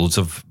got loads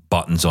of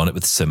buttons on it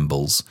with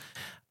symbols.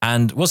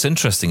 And what's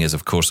interesting is,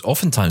 of course,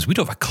 oftentimes we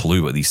don't have a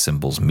clue what these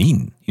symbols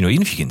mean.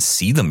 Even if you can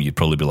see them, you'd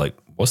probably be like,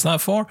 what's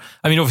that for?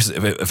 I mean, obviously,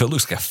 if it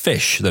looks like a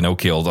fish, then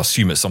okay, I'll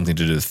assume it's something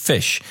to do with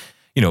fish.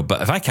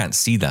 But if I can't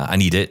see that, I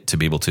need it to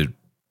be able to,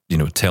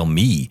 tell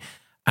me.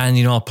 And,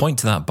 I'll point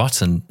to that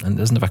button and it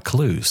doesn't have a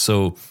clue.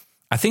 So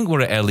I think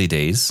we're at early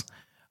days.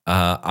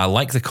 I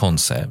like the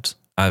concept.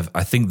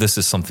 I think this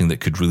is something that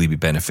could really be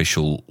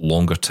beneficial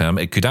longer term.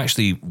 It could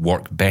actually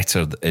work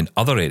better in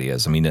other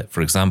areas. I mean,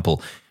 for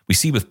example, we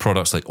see with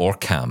products like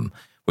Orcam,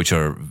 which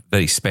are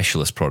very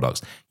specialist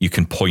products, you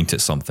can point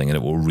at something and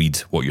it will read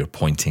what you're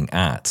pointing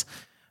at.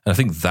 And I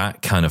think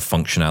that kind of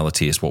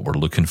functionality is what we're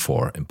looking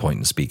for in point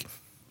and speak.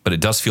 But it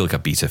does feel like a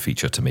beta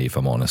feature to me, if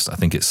I'm honest. I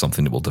think it's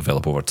something that will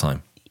develop over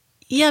time.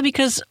 Yeah,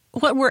 because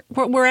what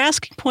we're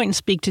asking point and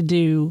speak to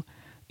do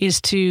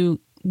is to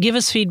give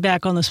us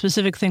feedback on the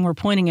specific thing we're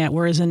pointing at,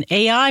 whereas an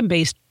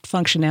AI-based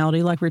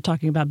functionality, like we were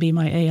talking about Be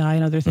My AI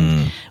and other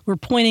things, we're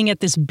pointing at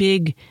this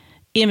big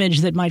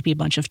image that might be a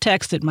bunch of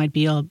text, it might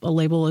be a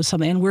label or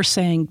something, and we're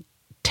saying,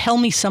 tell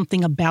me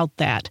something about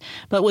that.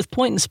 But with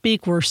point and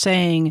speak, we're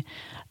saying,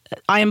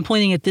 I am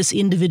pointing at this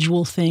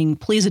individual thing,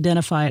 please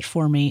identify it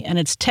for me. And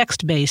it's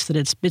text-based, that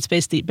it's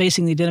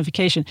basing the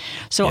identification.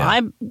 So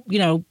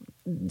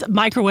the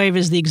microwave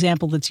is the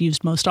example that's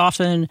used most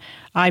often.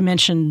 I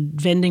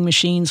mentioned vending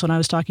machines when I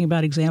was talking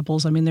about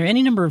examples. I mean, there are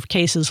any number of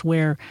cases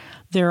where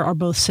there are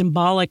both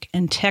symbolic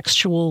and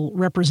textual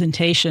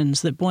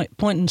representations that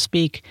point and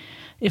speak.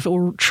 If it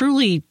were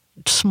truly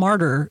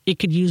smarter, it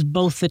could use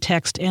both the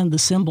text and the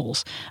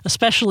symbols,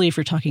 especially if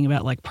you're talking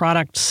about like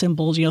product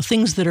symbols,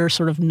 things that are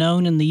sort of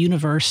known in the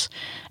universe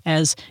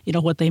as,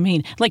 what they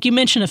mean. Like you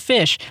mentioned a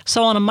fish.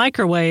 So on a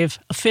microwave,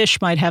 a fish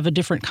might have a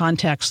different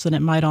context than it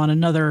might on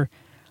another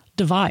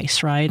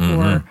device, right? Mm-hmm.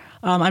 Or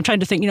I'm trying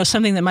to think,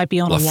 something that might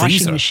be on a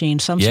washing machine,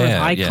 some sort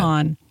of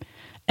icon. Yeah.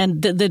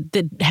 And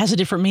that has a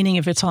different meaning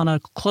if it's on a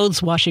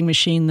clothes washing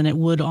machine than it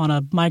would on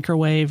a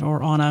microwave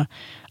or on a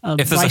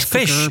if there's rice a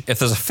fish, cooker. If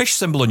there's a fish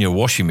symbol on your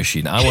washing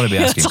machine, I want to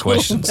be asking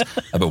questions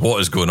about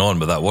what is going on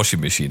with that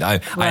washing machine. I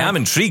am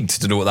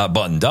intrigued to know what that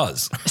button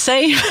does.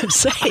 Say.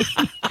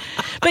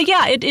 But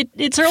yeah,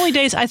 it's early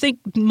days. I think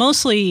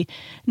mostly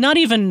not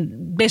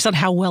even based on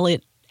how well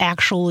it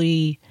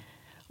actually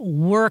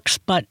works,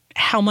 but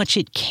how much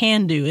it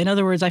can do. In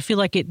other words, I feel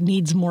like it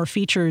needs more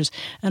features.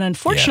 And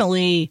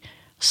unfortunately,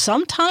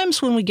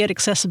 sometimes when we get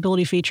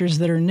accessibility features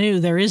that are new,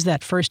 there is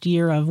that first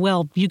year of,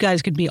 well, you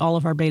guys could be all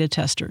of our beta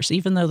testers,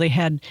 even though they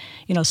had,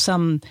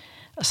 some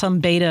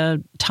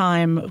beta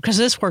time, because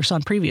this works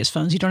on previous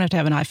phones. You don't have to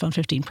have an iPhone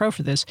 15 Pro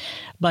for this,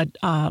 but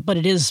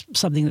it is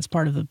something that's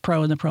part of the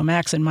Pro and the Pro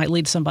Max and might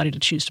lead somebody to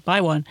choose to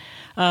buy one.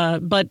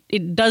 But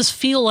it does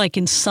feel like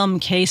in some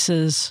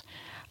cases,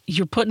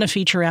 you're putting a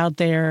feature out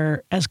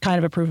there as kind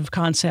of a proof of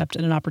concept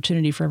and an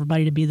opportunity for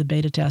everybody to be the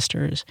beta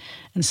testers.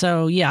 And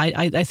so, yeah,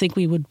 I think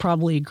we would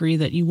probably agree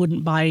that you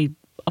wouldn't buy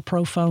a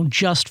Pro phone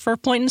just for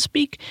point and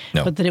speak,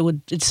 but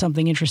that it's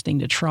something interesting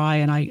to try,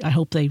 and I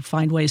hope they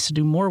find ways to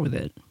do more with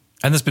it.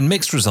 And there's been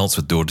mixed results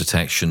with door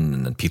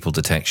detection and people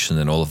detection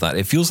and all of that.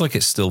 It feels like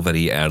it's still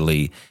very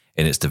early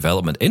in its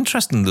development.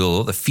 Interestingly,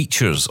 though, the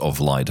features of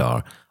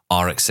LiDAR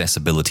are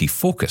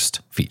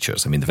accessibility-focused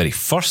features. I mean, the very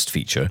first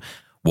feature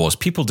was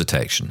people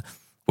detection,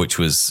 which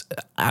was,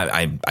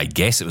 I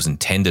guess it was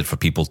intended for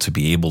people to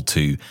be able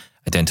to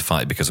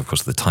identify it because, of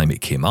course, at the time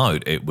it came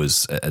out, it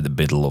was at the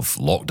middle of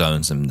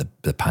lockdowns and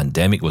the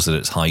pandemic was at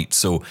its height.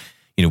 So,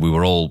 we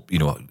were all,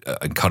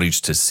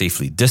 encouraged to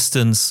safely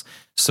distance.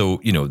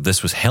 So,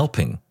 this was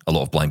helping a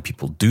lot of blind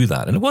people do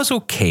that. And it was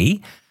okay,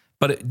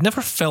 but it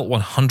never felt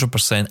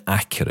 100%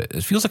 accurate.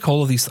 It feels like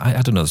all of these,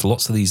 I don't know, there's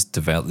lots of these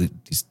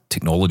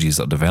technologies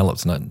that are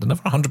developed and they're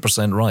never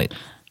 100% right.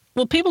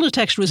 Well, people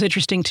detection was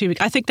interesting, too.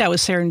 I think that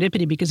was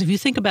serendipity because if you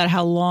think about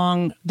how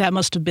long that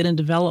must have been in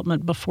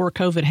development before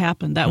COVID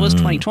happened, that was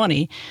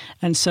 2020.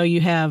 And so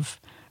you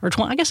have,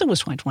 I guess it was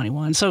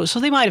 2021. So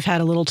they might have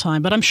had a little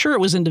time, but I'm sure it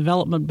was in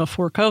development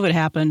before COVID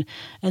happened.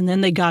 And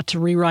then they got to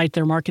rewrite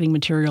their marketing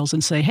materials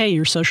and say, hey,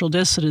 you're social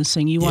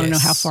distancing. You want to know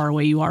how far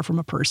away you are from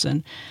a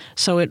person.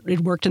 So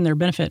it worked in their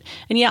benefit.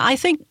 And yeah,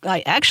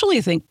 I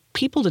actually think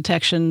people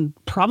detection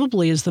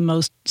probably is the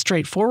most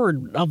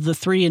straightforward of the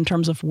three in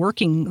terms of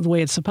working the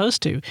way it's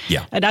supposed to.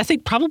 Yeah. And I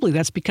think probably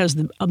that's because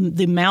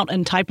the amount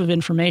and type of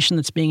information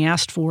that's being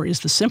asked for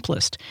is the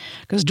simplest.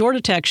 Because door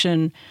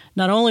detection,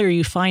 not only are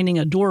you finding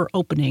a door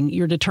opening,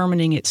 you're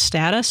determining its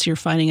status, you're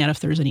finding out if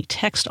there's any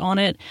text on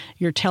it,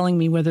 you're telling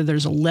me whether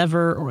there's a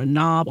lever or a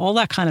knob, all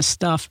that kind of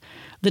stuff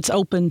that's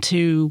open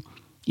to,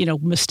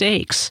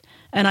 mistakes.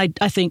 And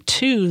I think,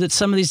 too, that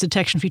some of these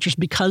detection features,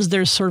 because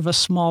there's sort of a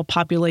small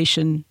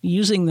population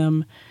using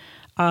them,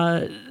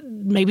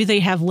 maybe they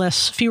have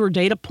fewer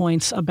data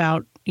points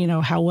about,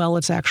 how well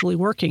it's actually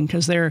working.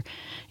 Because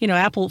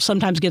Apple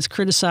sometimes gets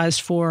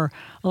criticized for,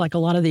 like, a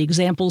lot of the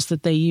examples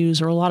that they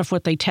use, or a lot of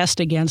what they test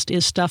against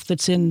is stuff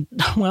that's in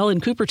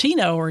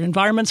Cupertino or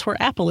environments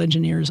where Apple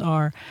engineers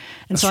are.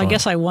 And That's so right. I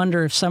guess I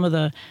wonder if some of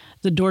the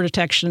door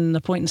detection,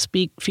 the point and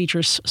speak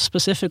features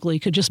specifically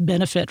could just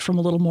benefit from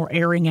a little more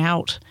airing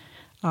out.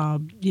 I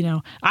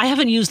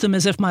haven't used them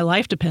as if my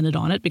life depended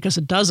on it, because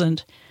it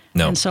doesn't.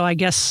 No. And so I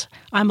guess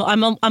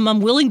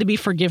I'm willing to be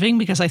forgiving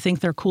because I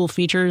think they're cool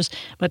features,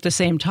 but at the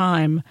same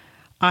time,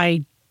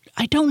 I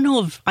don't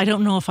know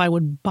if I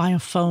would buy a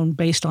phone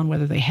based on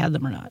whether they had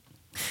them or not.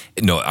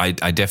 No, I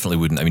definitely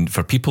wouldn't. I mean,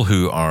 for people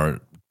who are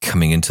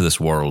coming into this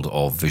world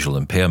of visual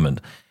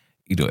impairment,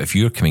 if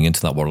you're coming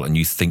into that world and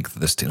you think that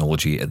this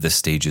technology at this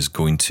stage is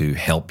going to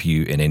help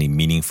you in any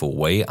meaningful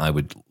way, I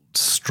would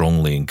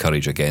strongly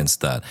encourage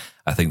against that.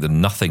 I think that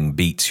nothing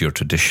beats your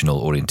traditional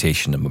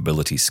orientation and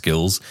mobility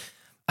skills.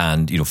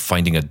 And,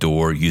 finding a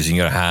door, using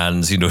your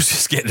hands,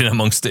 just getting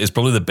amongst it is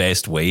probably the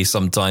best way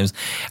sometimes.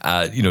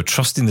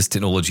 Trusting this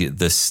technology at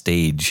this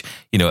stage,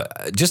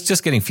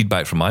 just getting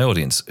feedback from my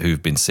audience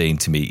who've been saying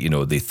to me,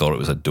 they thought it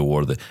was a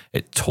door, that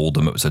it told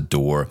them it was a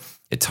door.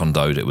 It turned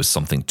out it was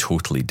something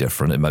totally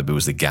different. It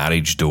was the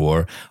garage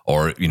door,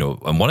 or,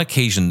 on one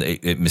occasion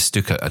it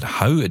mistook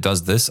how it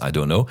does this, I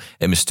don't know.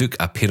 It mistook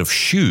a pair of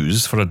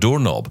shoes for a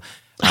doorknob.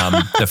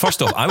 Now,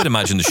 first off, I would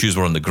imagine the shoes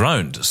were on the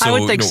ground. So, I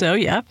would think so,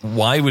 yeah.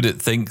 Why would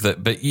it think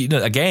that? But,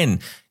 again,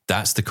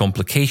 that's the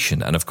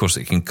complication. And of course,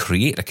 it can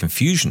create a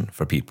confusion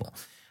for people,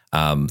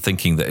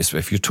 thinking that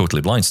if you're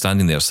totally blind,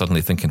 standing there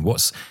suddenly thinking,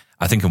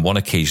 I think on one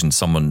occasion,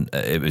 someone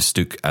it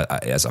mistook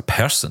as a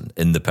person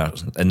in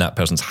that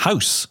person's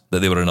house that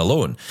they were in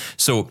alone.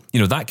 So,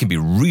 that can be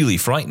really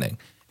frightening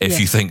if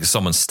you think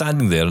someone's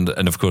standing there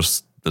and of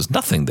course, there's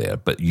nothing there,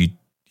 but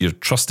you're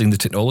trusting the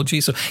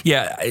technology. So,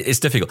 yeah, it's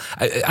difficult.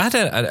 I had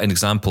an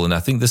example, and I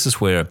think this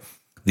is where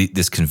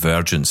this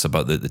convergence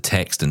about the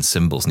text and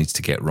symbols needs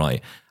to get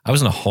right. I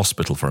was in a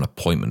hospital for an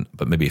appointment,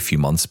 but maybe a few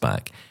months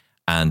back,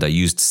 and I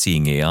used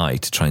Seeing AI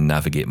to try and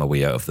navigate my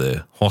way out of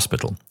the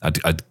hospital.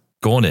 I'd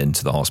gone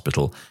into the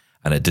hospital,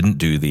 and I didn't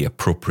do the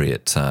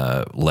appropriate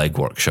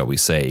legwork, shall we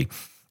say,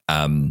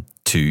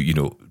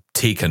 to,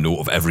 take a note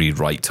of every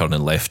right turn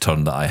and left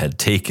turn that I had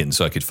taken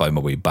so I could find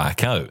my way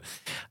back out.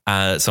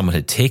 Someone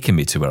had taken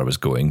me to where I was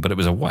going, but it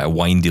was a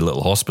windy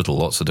little hospital,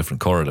 lots of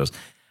different corridors.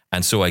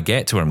 And so I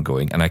get to where I'm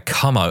going and I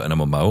come out and I'm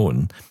on my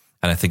own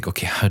and I think,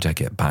 okay, how do I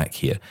get back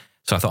here?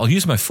 So I thought I'll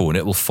use my phone.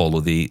 It will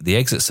follow the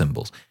exit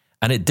symbols.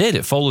 And it did.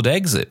 It followed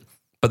exit.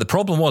 But the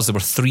problem was there were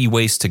 3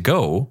 ways to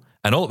go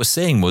and all it was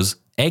saying was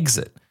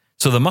exit.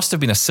 So there must have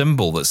been a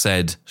symbol that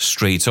said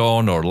straight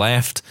on or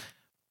left,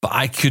 but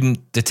I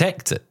couldn't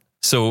detect it.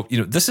 So,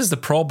 this is the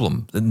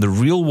problem. In the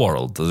real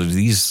world, there are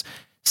these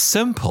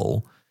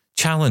simple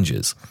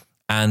challenges,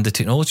 and the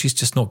technology is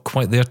just not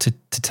quite there to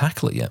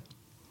tackle it yet.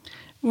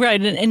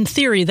 Right. And in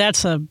theory,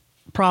 that's a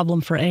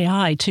problem for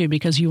AI, too,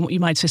 because you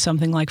might say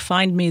something like,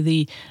 find me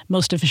the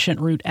most efficient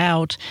route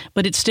out,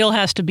 but it still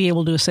has to be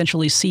able to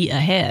essentially see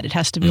ahead. It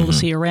has to be able to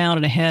see around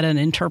and ahead and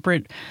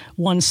interpret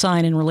one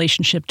sign in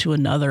relationship to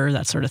another,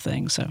 that sort of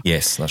thing. So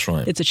yes, that's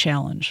right. It's a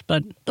challenge.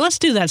 But let's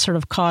do that sort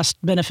of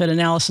cost-benefit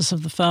analysis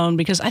of the phone,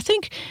 because I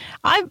think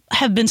I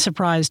have been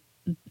surprised,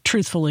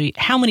 truthfully,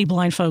 how many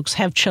blind folks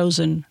have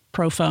chosen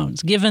Pro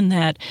phones, given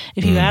that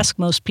if you ask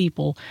most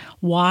people,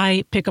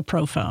 why pick a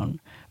Pro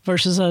phone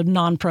versus a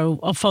non-Pro,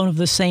 a phone of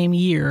the same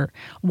year,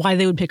 why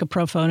they would pick a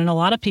Pro phone. And a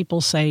lot of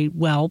people say,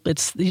 well,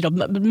 it's,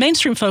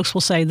 mainstream folks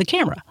will say the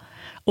camera.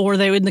 Or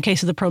they, in the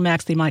case of the Pro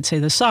Max, they might say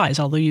the size,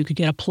 although you could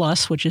get a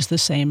Plus, which is the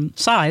same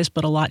size,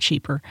 but a lot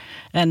cheaper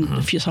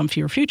and some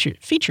fewer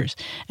features.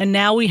 And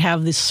now we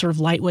have this sort of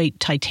lightweight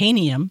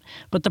titanium,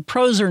 but the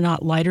Pros are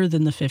not lighter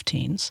than the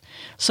 15s.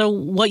 So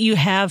what you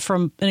have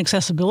from an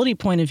accessibility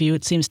point of view,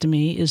 it seems to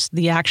me, is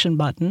the action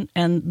button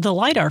and the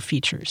LiDAR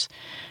features.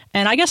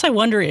 And I guess I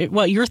wonder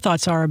what your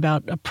thoughts are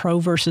about a Pro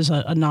versus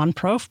a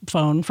non-Pro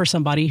phone for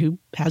somebody who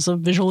has a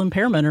visual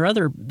impairment or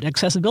other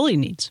accessibility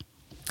needs.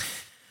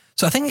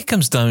 So I think it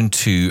comes down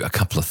to a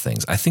couple of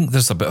things. I think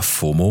there's a bit of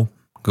FOMO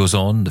goes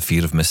on, the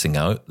fear of missing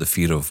out, the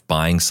fear of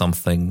buying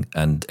something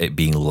and it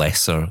being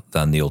lesser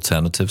than the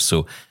alternative.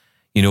 So,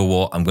 you know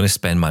what, I'm going to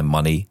spend my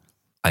money.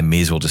 I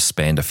may as well just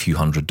spend a few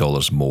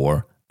 $100s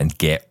more and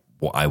get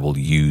what I will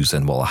use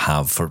and what I'll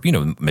have for,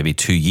 maybe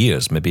 2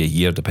 years, maybe a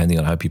year, depending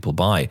on how people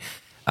buy.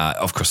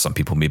 Of course, some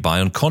people may buy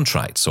on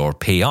contracts or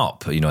pay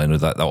up. I know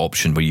that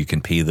option where you can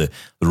pay the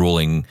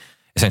rolling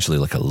essentially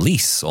like a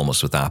lease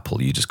almost with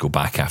Apple. You just go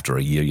back after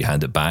a year, you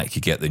hand it back,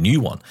 you get the new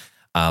one.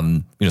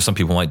 Some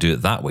people might do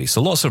it that way.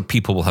 So lots of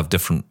people will have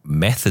different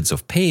methods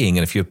of paying.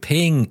 And if you're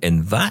paying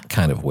in that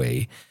kind of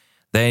way,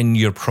 then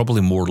you're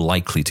probably more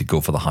likely to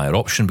go for the higher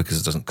option because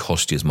it doesn't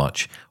cost you as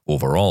much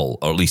overall,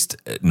 or at least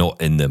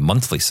not in the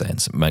monthly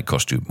sense. It might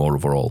cost you more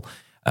overall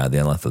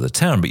the length of the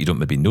term, but you don't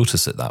maybe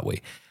notice it that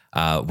way.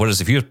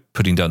 Whereas if you're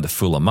putting down the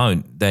full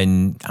amount,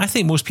 then I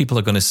think most people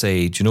are going to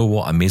say, do you know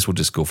what, I may as well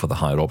just go for the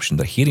higher option.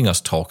 They're hearing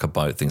us talk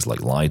about things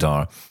like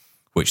LiDAR,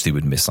 which they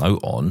would miss out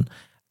on.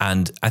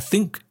 And I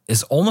think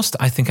it's almost,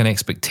 an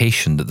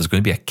expectation that there's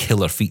going to be a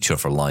killer feature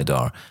for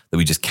LiDAR that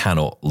we just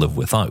cannot live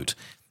without.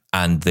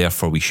 And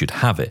therefore we should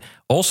have it.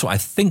 Also, I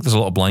think there's a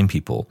lot of blind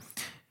people,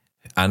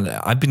 and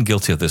I've been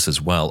guilty of this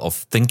as well, of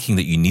thinking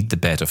that you need the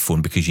better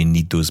phone because you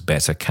need those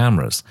better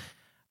cameras.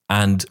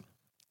 And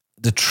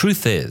the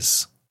truth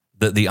is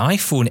that the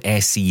iPhone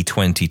SE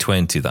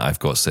 2020 that I've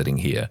got sitting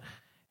here,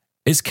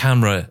 its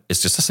camera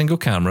is just a single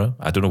camera.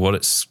 I don't know what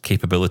its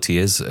capability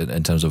is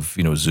in terms of,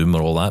 zoom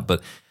or all that,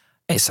 but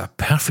it's a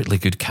perfectly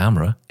good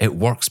camera. It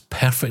works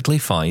perfectly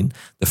fine.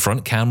 The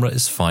front camera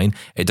is fine.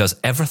 It does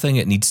everything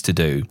it needs to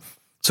do.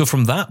 So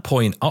from that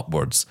point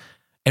upwards,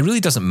 it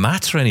really doesn't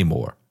matter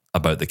anymore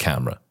about the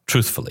camera,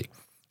 truthfully,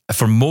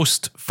 for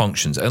most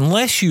functions,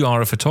 unless you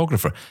are a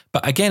photographer.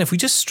 But again, if we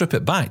just strip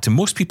it back to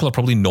most people are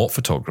probably not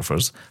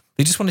photographers.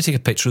 They just want to take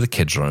a picture of the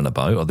kids running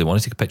about, or they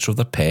want to take a picture of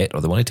their pet, or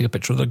they want to take a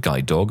picture of their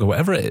guide dog, or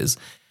whatever it is.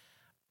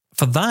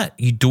 For that,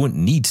 you don't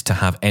need to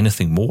have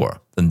anything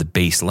more than the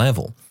base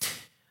level.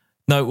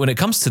 Now, when it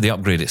comes to the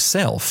upgrade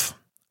itself,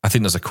 I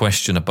think there's a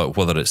question about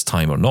whether it's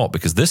time or not,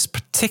 because this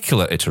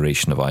particular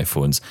iteration of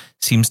iPhones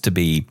seems to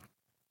be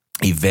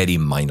a very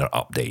minor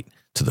update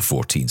to the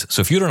 14s.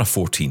 So if you're on a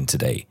 14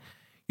 today,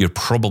 you're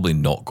probably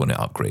not going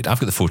to upgrade. I've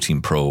got the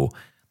 14 Pro.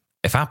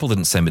 If Apple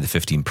didn't send me the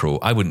 15 Pro,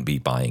 I wouldn't be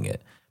buying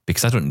it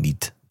because I don't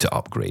need to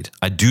upgrade.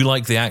 I do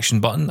like the action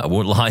button. I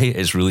won't lie.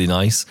 It's really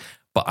nice,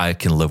 but I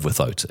can live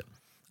without it.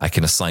 I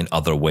can assign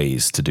other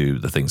ways to do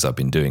the things I've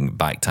been doing.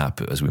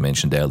 Backtap, as we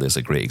mentioned earlier, is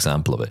a great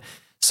example of it.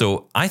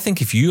 So I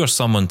think if you are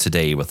someone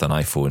today with an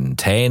iPhone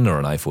 10 or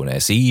an iPhone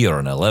SE or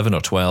an 11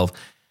 or 12,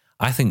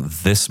 I think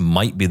this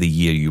might be the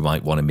year you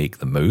might want to make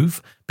the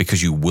move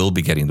because you will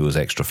be getting those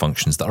extra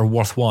functions that are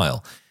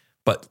worthwhile.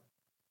 But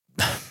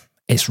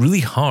it's really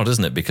hard,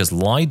 isn't it? Because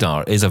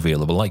LiDAR is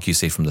available, like you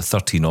say, from the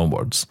 13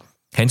 onwards.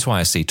 Hence why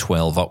I say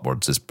 12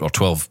 upwards, or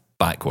 12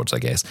 backwards, I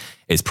guess,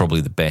 is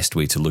probably the best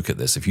way to look at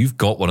this. If you've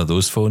got one of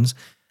those phones,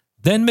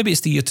 then maybe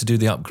it's the year to do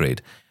the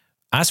upgrade.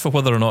 As for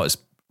whether or not it's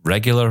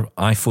regular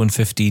iPhone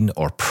 15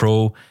 or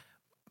Pro,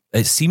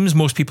 it seems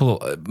most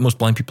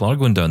blind people are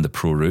going down the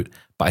Pro route,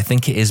 but I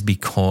think it is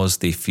because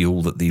they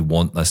feel that they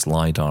want this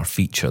LiDAR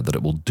feature, that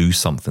it will do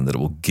something, that it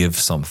will give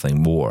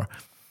something more.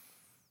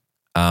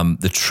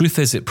 The truth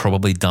is it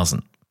probably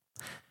doesn't.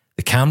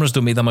 The cameras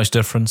don't make that much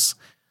difference.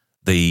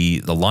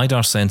 The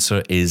LiDAR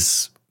sensor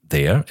is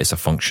there, it's a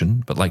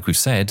function, but like we've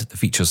said, the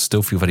features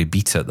still feel very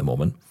beta at the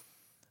moment.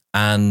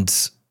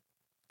 And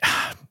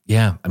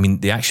yeah, I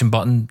mean, the action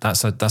button,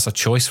 that's a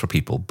choice for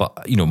people.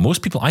 But,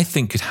 most people, I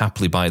think, could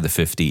happily buy the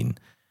 15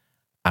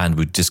 and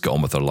would just get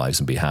on with their lives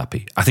and be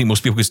happy. I think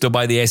most people could still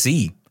buy the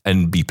SE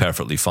and be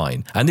perfectly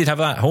fine. And they'd have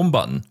that home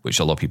button, which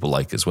a lot of people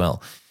like as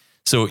well.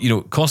 So,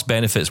 cost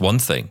benefit is one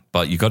thing,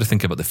 but you've got to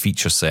think about the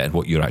feature set and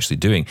what you're actually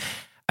doing.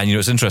 And,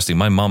 it's interesting.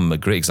 My mum, a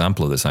great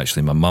example of this,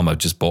 actually. My mum, I've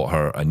just bought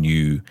her a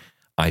new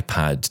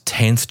iPad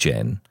 10th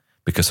gen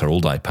because her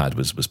old iPad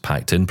was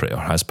packed in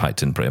has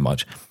packed in pretty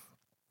much.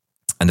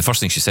 And the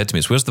first thing she said to me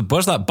is, where's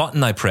that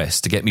button I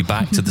pressed to get me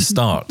back to the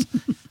start?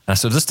 And I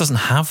said, this doesn't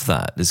have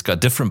that. It's got a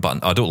different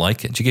button. I don't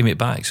like it. And she gave me it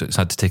back. So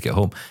I had to take it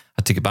home. I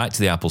had to take it back to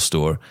the Apple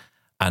store.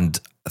 And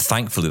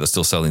thankfully, they're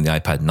still selling the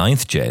iPad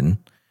 9th gen,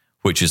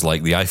 which is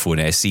like the iPhone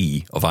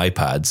SE of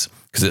iPads,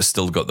 because it's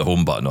still got the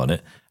home button on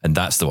it. And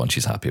that's the one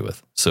she's happy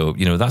with. So,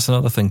 that's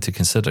another thing to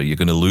consider. You're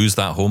going to lose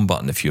that home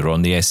button. If you're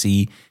on the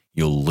SE,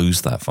 you'll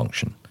lose that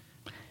function.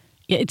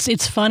 Yeah,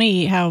 it's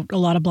funny how a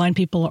lot of blind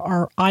people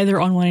are either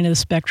on one end of the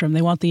spectrum.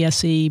 They want the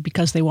SE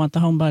because they want the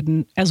home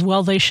button. As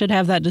well, they should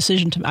have that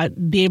decision to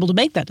be able to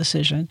make that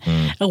decision.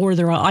 Or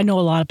I know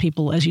a lot of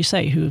people, as you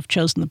say, who have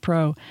chosen the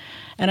Pro.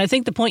 And I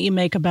think the point you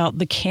make about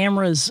the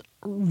camera's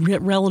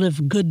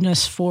relative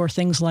goodness for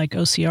things like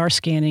OCR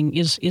scanning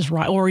is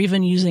right, or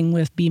even using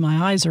with Be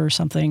My Eyes or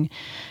something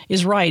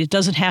is right. It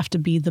doesn't have to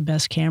be the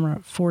best camera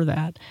for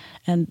that.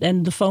 And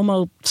the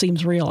FOMO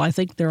seems real. I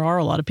think there are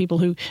a lot of people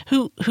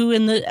who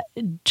in the,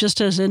 just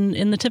as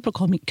in the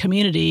typical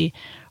community,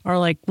 are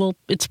like, well,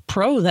 it's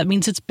Pro, that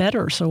means it's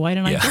better, so why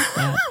didn't I get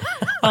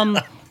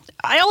that?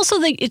 I also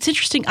think it's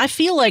interesting. I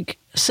feel like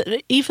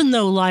even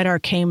though LiDAR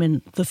came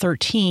in the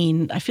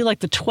 13, I feel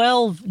like the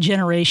 12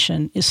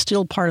 generation is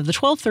still part of the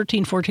 12,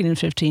 13, 14, and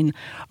 15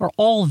 are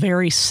all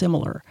very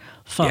similar.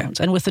 phones.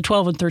 And with the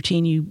 12 and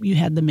 13, you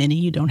had the mini.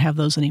 You don't have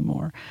those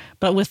anymore.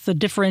 But with the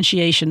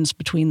differentiations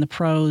between the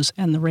Pros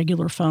and the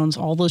regular phones,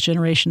 all those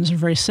generations are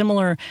very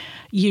similar.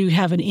 You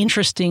have an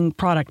interesting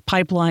product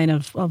pipeline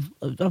of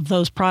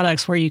those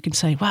products where you can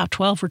say, wow,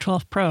 12 or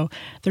 12 Pro.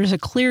 There's a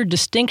clear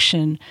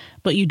distinction,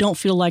 but you don't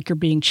feel like you're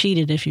being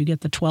cheated if you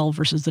get the 12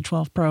 versus the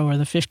 12 Pro or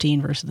the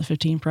 15 versus the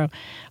 15 Pro.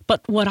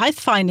 But what I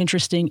find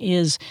interesting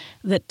is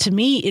that to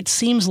me, it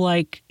seems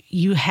like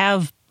you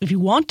have, if you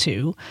want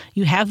to,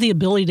 you have the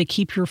ability to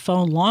keep your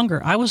phone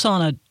longer. I was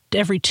on a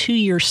every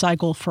 2-year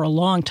cycle for a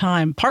long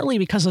time, partly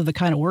because of the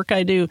kind of work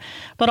I do,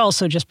 but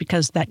also just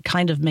because that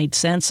kind of made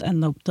sense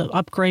and the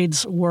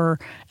upgrades were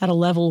at a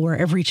level where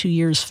every 2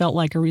 years felt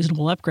like a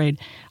reasonable upgrade.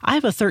 I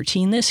have a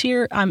 13 this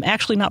year. I'm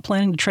actually not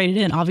planning to trade it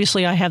in.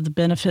 Obviously, I have the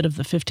benefit of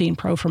the 15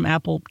 Pro from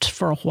Apple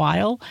for a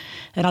while,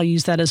 and I'll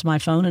use that as my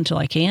phone until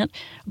I can't.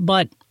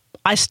 But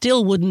I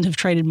still wouldn't have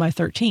traded my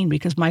 13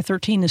 because my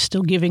 13 is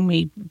still giving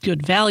me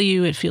good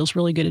value. It feels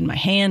really good in my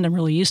hand. I'm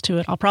really used to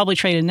it. I'll probably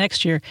trade it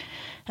next year.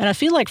 And I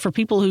feel like for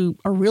people who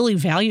are really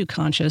value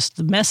conscious,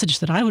 the message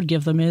that I would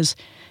give them is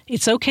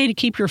it's okay to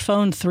keep your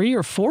phone 3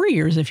 or 4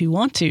 years if you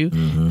want to,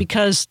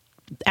 because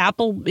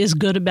Apple is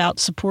good about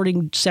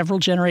supporting several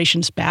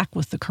generations back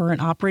with the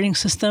current operating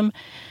system.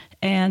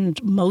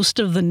 And most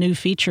of the new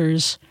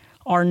features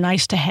are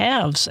nice to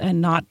haves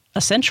and not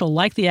essential,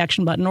 like the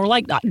action button or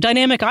like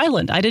Dynamic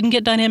Island. I didn't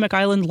get Dynamic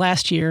Island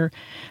last year.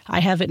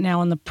 I have it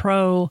now in the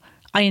Pro.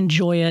 I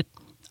enjoy it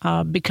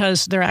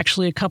because there are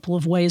actually a couple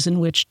of ways in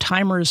which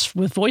timers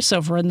with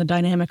VoiceOver and the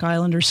Dynamic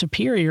Island are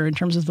superior in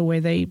terms of the way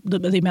the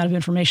amount of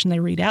information they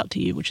read out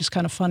to you, which is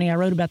kind of funny. I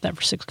wrote about that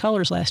for 6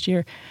 Colors last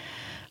year.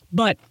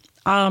 But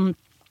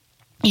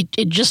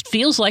it just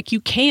feels like you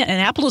can't, and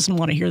Apple doesn't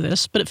want to hear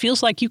this, but it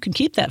feels like you can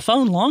keep that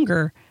phone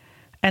longer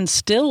and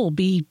still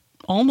be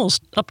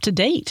almost up to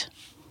date.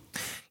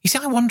 You see,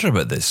 I wonder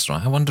about this,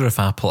 right? I wonder if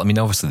Apple, I mean,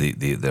 obviously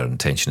their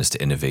intention is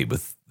to innovate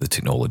with the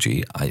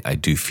technology. I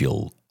do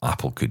feel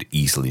Apple could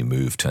easily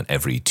move to an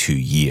every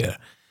 2-year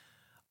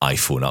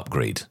iPhone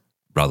upgrade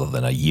rather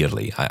than a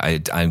yearly.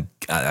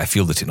 I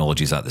feel the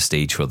technology is at the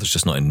stage where there's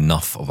just not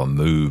enough of a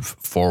move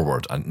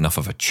forward, enough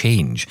of a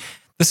change.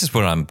 This is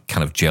where I'm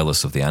kind of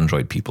jealous of the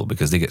Android people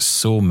because they get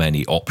so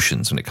many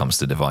options when it comes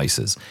to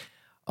devices.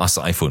 Us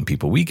iPhone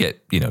people, we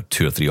get,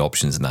 2 or 3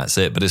 options and that's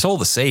it. But it's all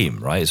the same,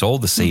 right? It's all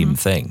the same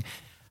thing.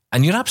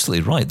 And you're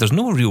absolutely right. There's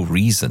no real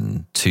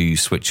reason to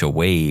switch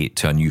away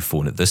to a new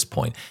phone at this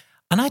point.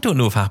 And I don't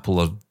know if Apple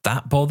are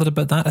that bothered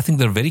about that. I think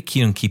they're very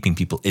keen on keeping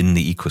people in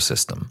the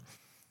ecosystem.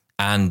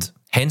 And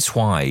hence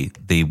why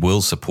they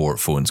will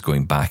support phones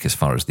going back as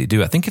far as they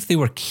do. I think if they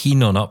were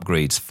keen on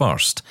upgrades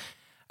first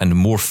and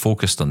more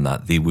focused on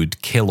that, they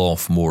would kill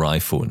off more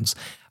iPhones.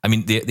 I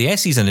mean, the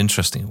SE is an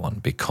interesting one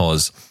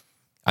because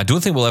I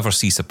don't think we'll ever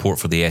see support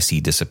for the SE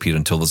disappear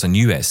until there's a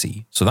new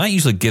SE. So that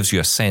usually gives you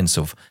a sense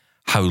of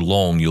how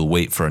long you'll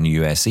wait for a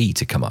new SE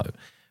to come out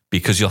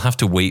because you'll have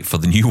to wait for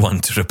the new one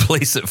to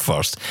replace it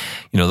first.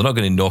 They're not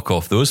going to knock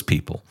off those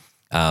people.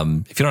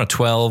 If you're on a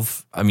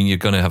 12, I mean, you're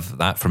going to have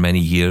that for many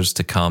years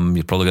to come.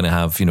 You're probably going to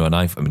have, an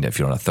iPhone. I mean, if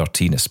you're on a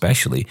 13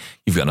 especially,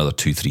 you've got another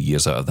 2-3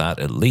 years out of that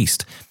at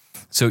least.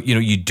 So,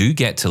 you do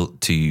get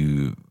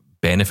to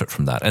benefit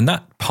from that. And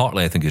that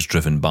partly, I think, is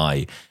driven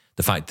by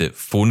the fact that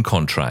phone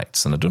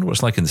contracts, and I don't know what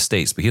it's like in the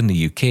States, but here in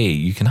the UK,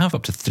 you can have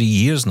up to 3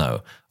 years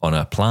now on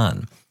a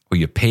plan where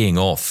you're paying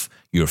off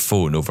your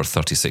phone over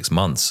 36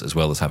 months as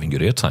well as having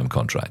your airtime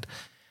contract.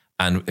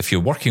 And if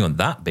you're working on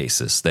that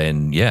basis,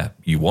 then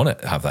you want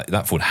to have that.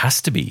 That phone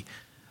has to be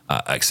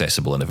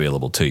accessible and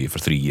available to you for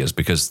 3 years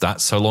because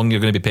that's how long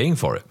you're going to be paying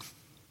for it.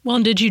 Well,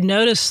 and did you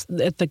notice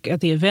at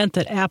the event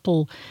that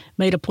Apple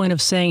made a point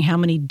of saying how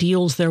many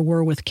deals there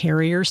were with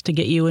carriers to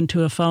get you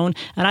into a phone?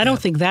 And I don't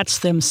think that's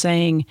them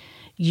saying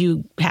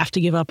you have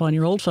to give up on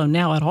your old phone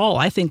now at all.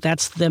 I think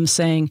that's them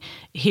saying,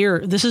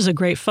 here, this is a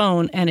great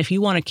phone, and if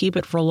you want to keep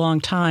it for a long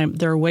time,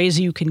 there are ways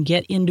you can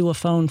get into a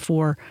phone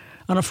for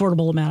an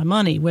affordable amount of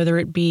money, whether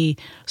it be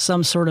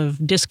some sort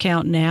of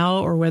discount now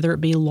or whether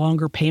it be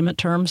longer payment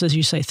terms, as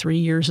you say, 3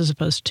 years as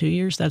opposed to 2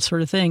 years, that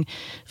sort of thing.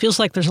 Feels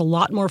like there's a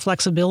lot more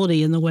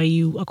flexibility in the way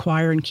you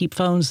acquire and keep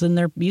phones than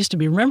there used to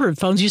be. Remember,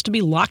 phones used to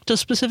be locked to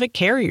specific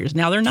carriers.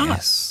 Now they're not.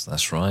 Yes,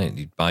 that's right.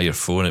 You'd buy your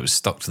phone, it was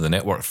stuck to the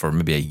network for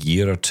maybe a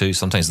year or two,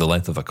 sometimes the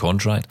length of a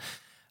contract.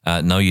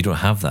 Now you don't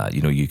have that.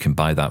 You can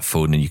buy that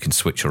phone and you can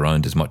switch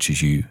around as much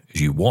as you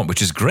want,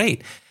 which is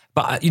great.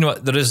 But,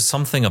 there is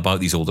something about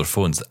these older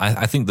phones.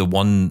 I think the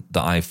one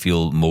that I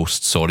feel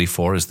most sorry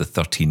for is the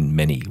 13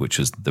 mini, which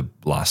is the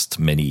last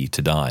mini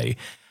to die.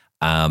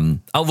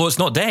 Although it's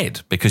not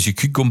dead, because you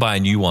could go and buy a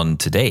new one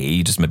today.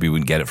 You just maybe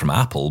wouldn't get it from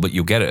Apple, but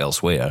you'll get it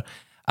elsewhere.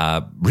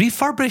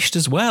 Refurbished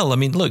as well. I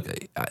mean, look,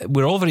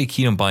 we're all very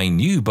keen on buying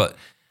new, but,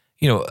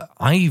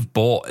 I've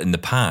bought in the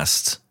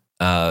past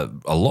a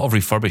lot of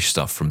refurbished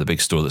stuff from the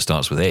big store that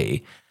starts with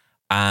A,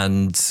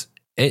 and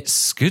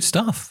it's good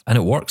stuff, and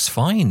it works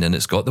fine, and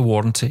it's got the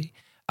warranty.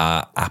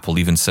 Apple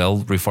even sell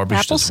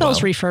refurbished Apple as well.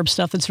 sells refurb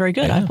stuff that's very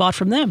good. I've bought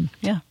from them,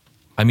 yeah.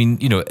 I mean,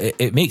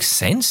 it makes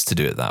sense to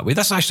do it that way.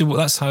 That's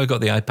how I got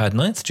the iPad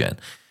 9th gen.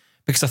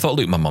 Because I thought,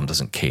 look, my mum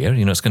doesn't care.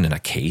 It's going in a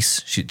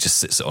case. She just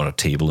sits it on her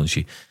table and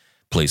she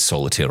plays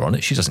solitaire on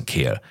it. She doesn't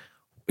care,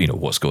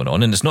 what's going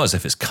on. And it's not as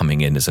if it's coming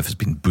in as if it's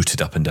been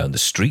booted up and down the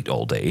street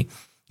all day.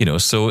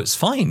 So it's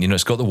fine.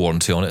 It's got the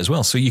warranty on it as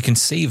well. So you can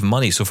save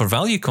money. So for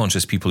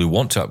value-conscious people who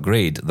want to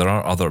upgrade, there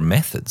are other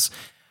methods.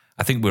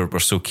 I think we're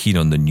so keen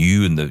on the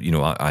new and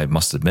I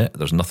must admit,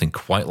 there's nothing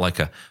quite like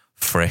a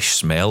fresh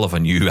smell of a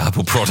new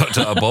Apple product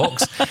out of a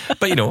box.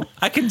 But,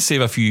 I can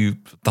save a few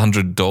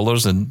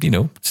 $100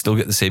 and, still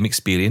get the same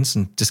experience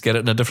and just get it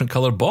in a different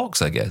color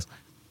box, I guess.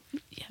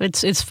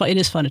 It is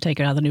fun to take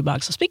it out of the new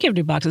box. So speaking of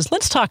new boxes,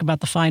 let's talk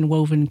about the fine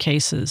woven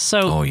cases.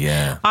 So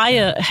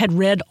I had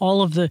read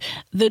all of the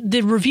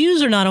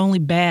reviews are not only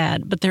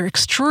bad, but they're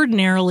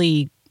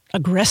extraordinarily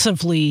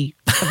aggressive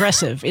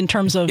in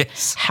terms of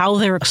how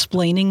they're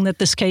explaining that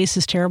this case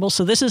is terrible.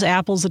 So this is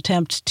Apple's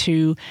attempt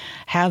to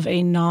have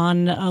a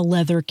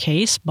non-leather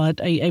case, but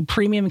a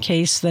premium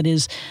case that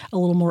is a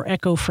little more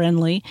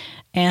eco-friendly.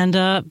 And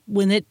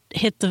when it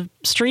hit the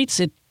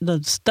streets, the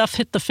stuff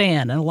hit the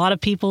fan. And a lot of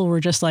people were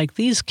just like,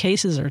 these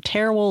cases are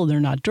terrible. They're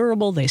not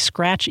durable. They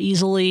scratch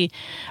easily.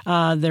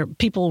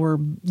 People were,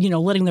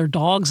 letting their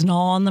dogs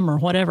gnaw on them or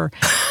whatever.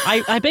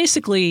 I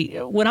basically,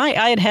 when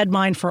I had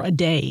mine for a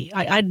day,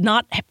 I'd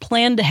not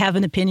planned to have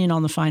an opinion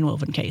on the fine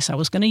woven case. I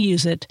was going to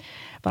use it,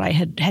 but I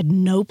had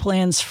no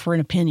plans for an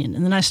opinion.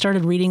 And then I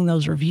started reading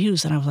those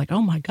reviews and I was like,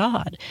 oh my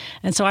God.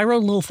 And so I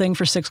wrote a little thing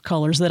for 6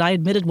 Colors that I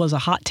admitted was a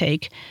hot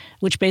take,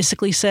 which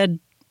basically said,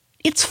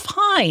 it's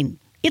fine.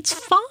 It's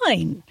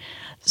fine.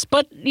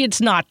 But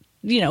it's not,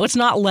 it's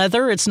not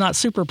leather. It's not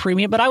super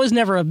premium. But I was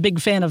never a big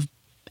fan of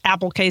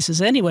Apple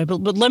cases anyway.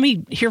 But let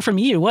me hear from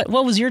you. What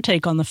was your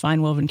take on the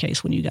fine woven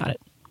case when you got it?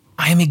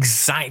 I am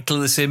exactly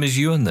the same as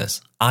you on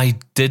this. I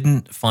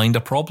didn't find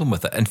a problem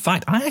with it. In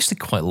fact, I actually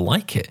quite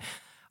like it.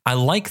 I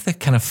like the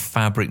kind of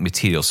fabric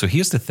material. So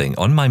here's the thing.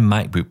 On my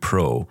MacBook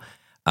Pro,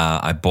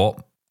 I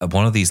bought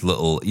one of these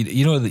little,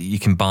 that you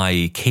can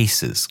buy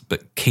cases,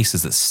 but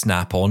cases that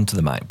snap onto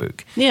the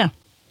MacBook. Yeah.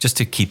 Just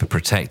to keep it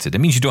protected. It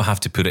means you don't have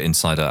to put it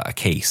inside a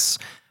case.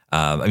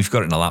 If you've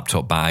got it in a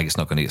laptop bag, it's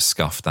not going to get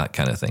scuffed, that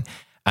kind of thing.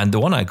 And the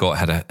one I got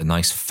had a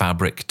nice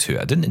fabric to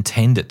it. I didn't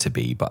intend it to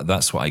be, but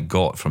that's what I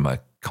got from a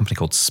company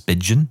called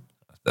Spigen.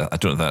 I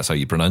don't know if that's how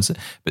you pronounce it,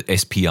 but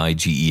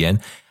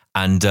Spigen.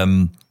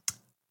 And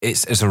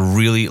it's a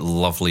really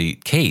lovely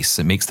case.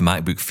 It makes the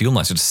MacBook feel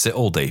nice. I just sit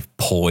all day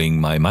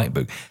pawing my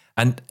MacBook.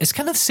 And it's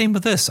kind of the same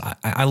with this.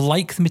 I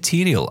like the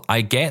material.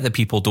 I get that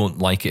people don't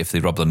like it if they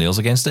rub their nails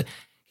against it.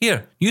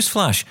 Here,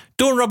 newsflash,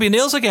 don't rub your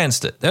nails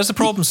against it. There's the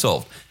problem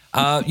solved.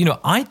 I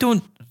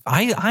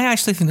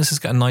actually think this has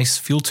got a nice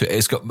feel to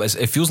it.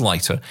 It feels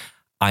lighter.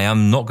 I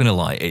am not going to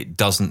lie. It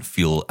doesn't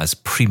feel as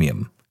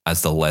premium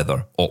as the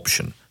leather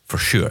option, for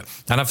sure.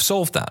 And I've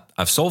solved that.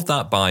 I've solved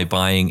that by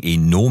buying a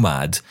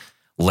Nomad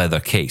leather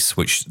case,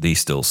 which they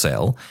still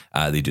sell.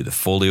 They do the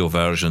folio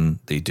version.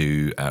 They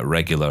do a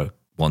regular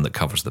one that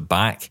covers the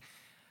back.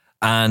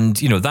 And,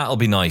 that'll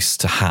be nice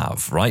to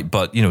have, right?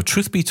 But,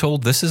 truth be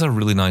told, this is a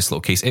really nice little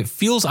case. It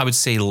feels, I would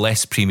say,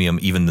 less premium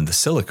even than the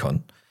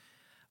silicone.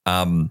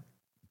 But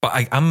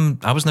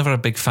I was never a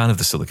big fan of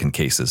the silicone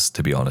cases,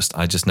 to be honest.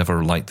 I just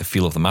never liked the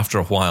feel of them. After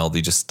a while, they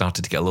just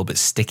started to get a little bit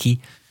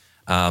sticky.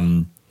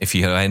 If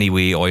you have any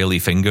oily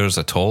fingers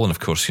at all, and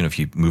of course, if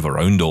you move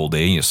around all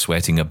day and you're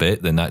sweating a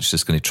bit, then that's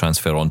just going to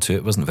transfer onto it.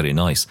 It wasn't very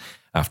nice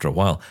after a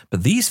while.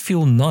 But these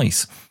feel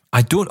nice.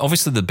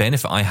 Obviously the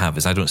benefit I have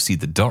is I don't see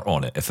the dirt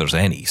on it if there's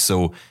any.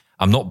 So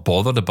I'm not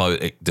bothered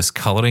about it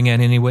discoloring in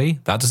any way.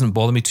 That doesn't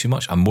bother me too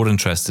much. I'm more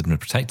interested in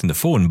protecting the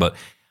phone, but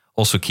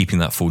also keeping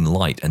that phone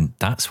light. And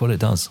that's what it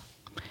does.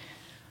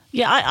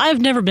 Yeah, I've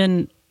never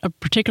been a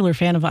particular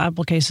fan of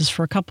Apple cases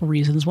for a couple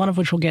reasons, one of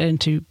which we'll get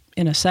into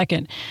in a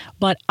second.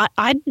 But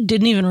I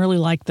didn't even really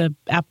like the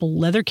Apple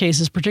leather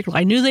cases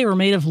particularly. I knew they were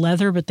made of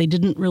leather, but they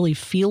didn't really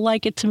feel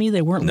like it to me.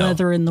 They weren't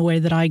leather in the way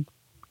that I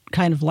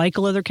kind of like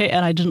a leather case,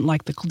 and I don't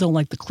like the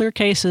clear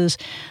cases,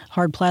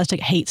 hard plastic.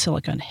 Hate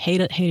silicone,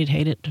 hate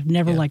it.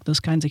 Never liked those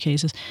kinds of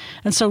cases.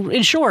 And so,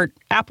 in short,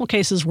 Apple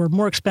cases were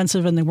more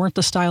expensive, and they weren't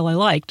the style I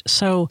liked.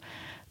 So,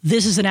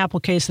 this is an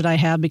Apple case that I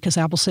have because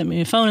Apple sent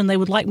me a phone, and they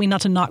would like me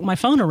not to knock my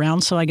phone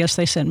around. So I guess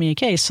they sent me a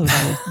case so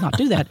that I would not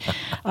do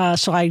that.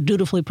 So I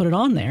dutifully put it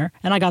on there,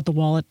 and I got the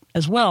wallet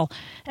as well.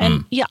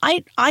 And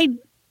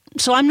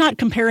so I'm not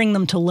comparing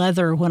them to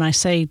leather when I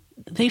say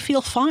they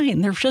feel fine.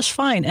 They're just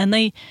fine. And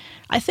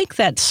I think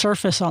that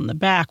surface on the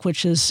back,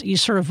 which is you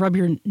sort of rub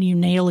your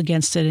nail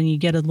against it and you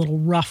get a little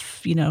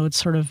rough, it's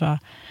sort of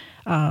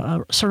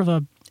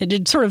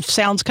it sort of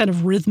sounds kind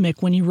of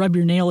rhythmic when you rub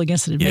your nail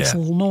against it. It makes a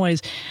little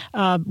noise,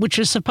 which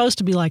is supposed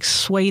to be like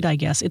suede, I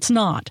guess. It's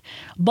not.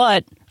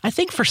 But I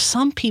think for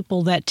some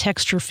people that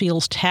texture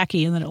feels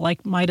tacky and that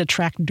it might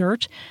attract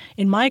dirt.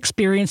 In my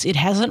experience, it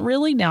hasn't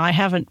really. Now, I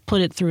haven't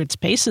put it through its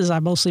paces.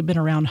 I've mostly been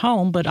around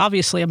home, but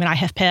obviously, I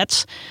have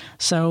pets.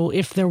 So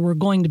if there were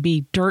going to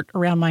be dirt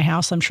around my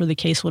house, I'm sure the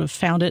case would have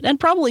found it and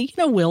probably,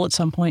 will at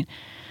some point.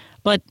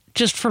 But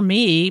just for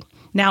me,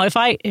 Now, if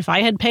I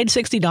had paid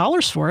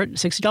 $60 for it,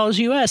 $60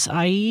 US,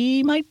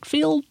 I might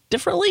feel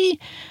differently.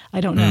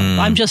 I don't know.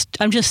 I'm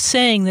just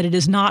saying that it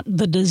is not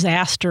the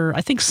disaster.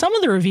 I think some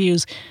of the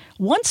reviews,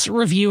 once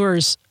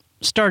reviewers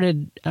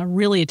started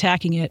really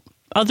attacking it,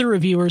 other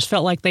reviewers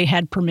felt like they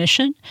had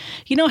permission.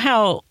 You know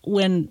how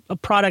when a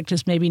product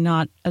is maybe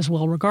not as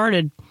well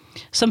regarded,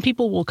 some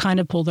people will kind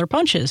of pull their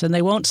punches and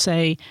they won't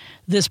say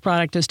this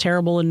product is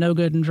terrible and no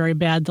good and very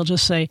bad. They'll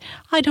just say,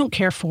 I don't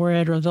care for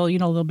it, or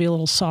they'll be a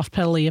little soft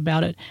pedally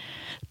about it.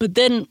 But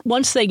then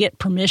once they get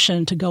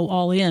permission to go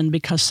all in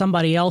because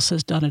somebody else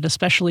has done it,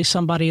 especially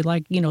somebody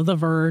like, The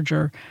Verge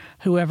or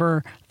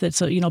whoever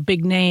that's a,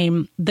 big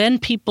name, then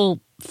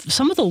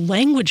some of the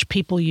language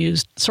people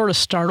used sort of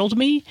startled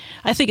me.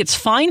 I think it's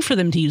fine for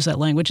them to use that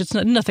language. It's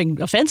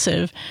nothing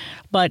offensive,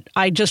 but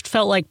I just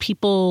felt like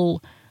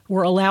people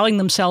were allowing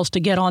themselves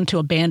to get onto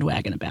a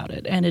bandwagon about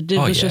it. And it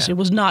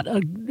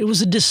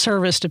was a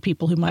disservice to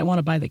people who might want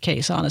to buy the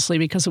case, honestly,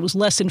 because it was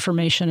less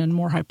information and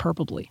more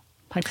hyperbole.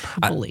 I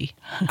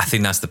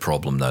think that's the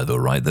problem now, though,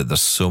 right? That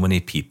there's so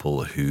many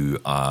people who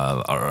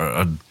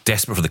are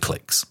desperate for the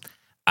clicks.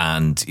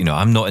 And,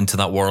 I'm not into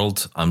that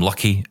world. I'm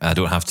lucky. I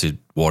don't have to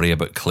worry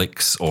about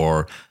clicks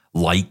or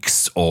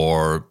likes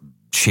or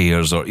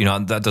shares or,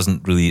 that's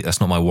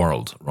not my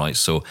world, right?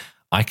 So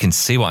I can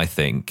say what I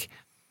think.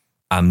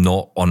 I'm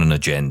not on an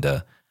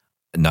agenda.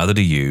 Neither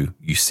do you.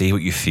 You say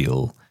what you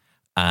feel,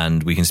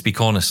 and we can speak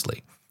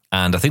honestly.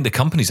 And I think the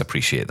companies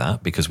appreciate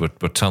that because we're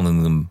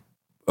telling them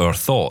our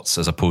thoughts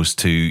as opposed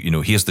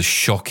to, here's the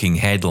shocking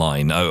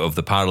headline out of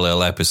the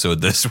Parallel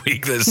episode this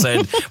week that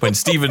said when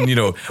Stephen,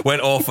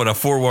 went off on a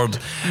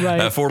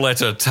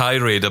four-letter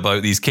tirade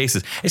about these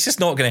cases. It's just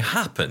not going to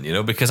happen,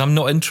 because I'm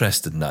not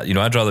interested in that.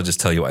 I'd rather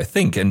just tell you what I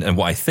think. And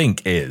what I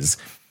think is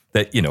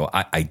that,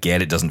 I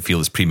get it doesn't feel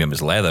as premium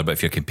as leather, but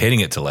if you're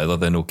comparing it to leather,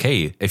 then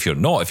okay. If you're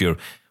not, if you're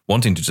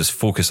wanting to just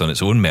focus on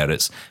its own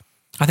merits,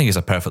 I think it's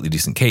a perfectly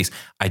decent case.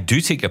 I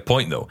do take your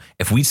point, though.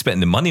 If we'd spent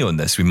the money on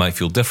this, we might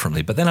feel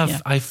differently. But then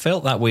I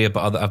felt that way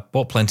about I've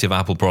bought plenty of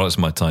Apple products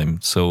in my time,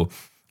 so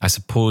I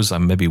suppose I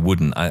maybe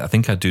wouldn't. I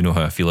think I do know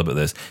how I feel about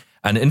this.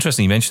 And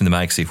interesting, you mentioned the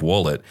MagSafe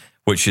wallet,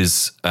 which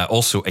is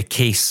also a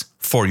case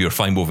for your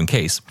fine woven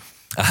case.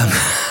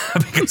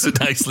 Because it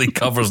nicely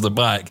covers the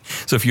back.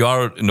 So if you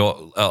are not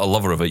a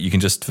lover of it, you can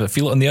just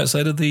feel it on the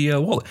outside of the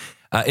wallet.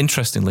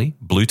 Interestingly,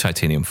 blue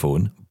titanium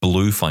phone,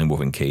 blue fine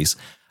woven case,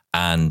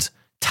 and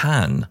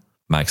tan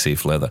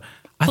MagSafe leather.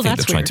 I think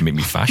they're trying to make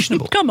me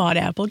fashionable. Come on,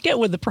 Apple, get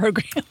with the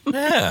program.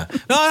 Yeah.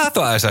 No, I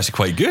thought that was actually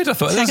quite good. I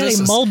thought I got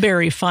a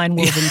mulberry fine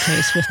woven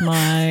case with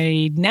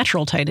my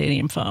natural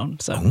titanium phone.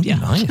 So,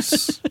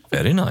 nice.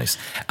 Very nice.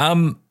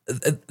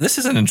 This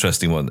is an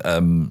interesting one.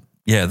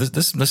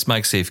 This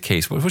MagSafe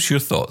case. What's your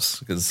thoughts?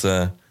 Because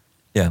I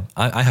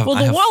have. Well,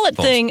 the wallet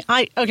thoughts. thing.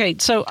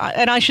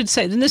 And I should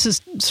say, and this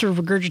is sort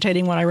of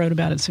regurgitating what I wrote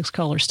about in 6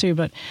 Colors too.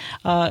 But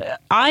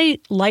I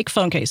like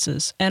phone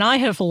cases, and I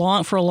have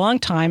for a long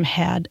time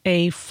had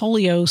a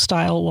folio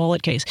style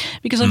wallet case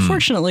because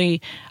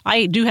unfortunately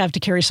I do have to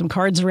carry some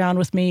cards around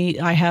with me.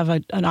 I have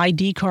an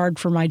ID card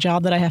for my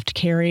job that I have to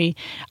carry.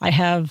 I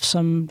have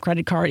some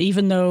credit card,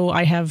 even though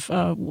I have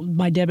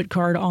my debit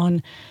card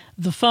on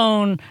the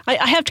phone. I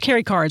have to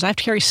carry cards. I have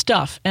to carry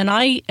stuff. And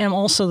I am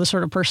also the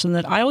sort of person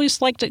that I always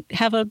like to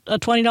have a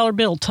 $20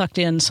 bill tucked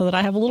in so that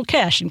I have a little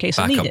cash in case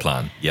I need it. Backup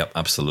plan. Yep,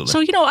 absolutely.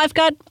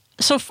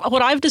 So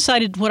what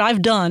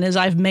I've done is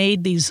I've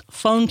made these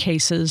phone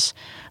cases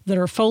that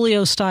are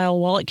folio style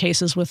wallet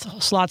cases with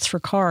slots for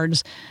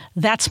cards.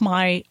 That's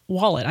my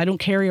wallet. I don't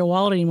carry a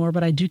wallet anymore,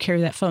 but I do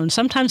carry that phone.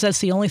 Sometimes that's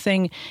the only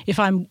thing if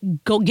I'm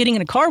getting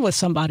in a car with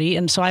somebody,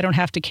 and so I don't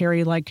have to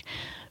carry like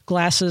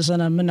glasses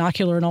and a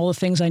monocular and all the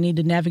things I need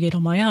to navigate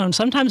on my own.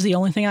 Sometimes the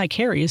only thing I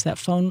carry is that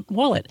phone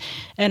wallet.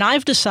 And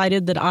I've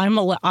decided that I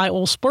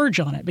will splurge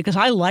on it because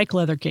I like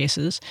leather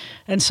cases.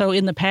 And so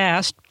in the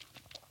past,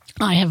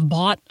 I have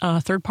bought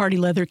third-party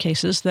leather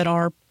cases that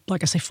are,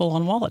 like I say,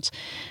 full-on wallets.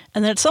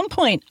 And then at some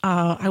point,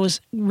 I was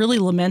really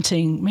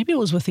lamenting, maybe it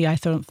was with the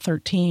iPhone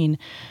 13,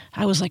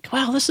 I was like,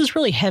 wow, this is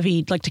really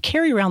heavy, like to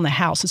carry around the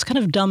house. It's kind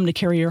of dumb to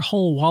carry your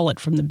whole wallet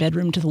from the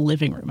bedroom to the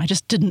living room. I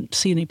just didn't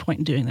see any point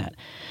in doing that.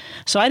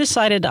 So I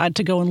decided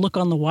to go and look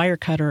on the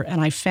Wirecutter, and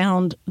I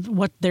found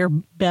what their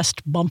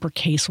best bumper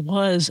case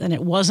was, and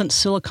it wasn't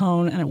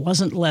silicone, and it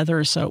wasn't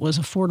leather, so it was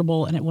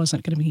affordable, and it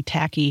wasn't going to be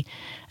tacky.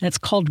 And it's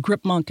called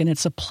Gripmunk, and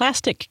it's a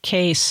plastic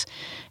case,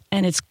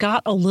 and it's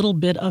got a little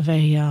bit of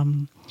a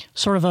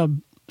sort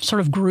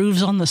of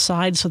grooves on the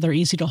side, so they're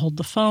easy to hold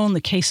the phone.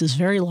 The case is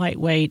very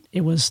lightweight.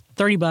 It was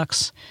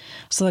 $30.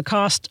 So the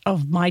cost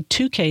of my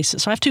 2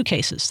 cases, so I have 2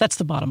 cases. That's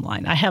the bottom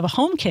line. I have a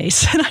home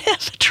case and I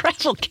have a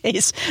travel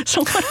case.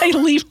 So when I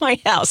leave my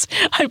house,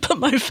 I put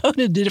my phone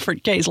in a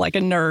different case like a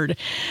nerd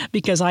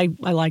because I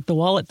like the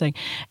wallet thing.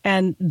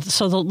 And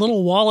so the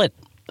little wallet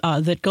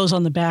that goes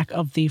on the back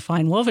of the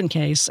fine woven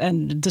case,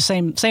 and the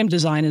same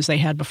design as they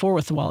had before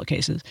with the wallet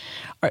cases,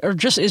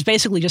 is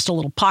basically just a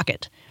little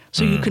pocket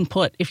So you can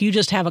put, if you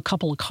just have a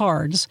couple of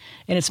cards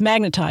and it's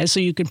magnetized, so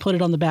you can put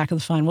it on the back of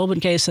the fine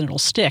woven case and it'll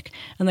stick.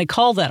 And they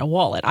call that a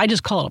wallet. I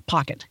just call it a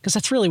pocket because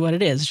that's really what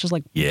it is. It's just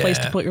like a place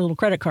to put your little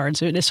credit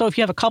cards. So if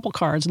you have a couple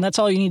cards and that's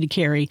all you need to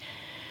carry,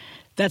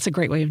 that's a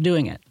great way of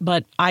doing it.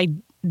 But I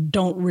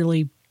don't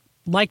really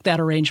like that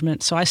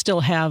arrangement. So I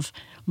still have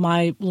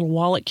my little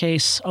wallet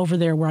case over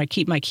there where I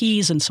keep my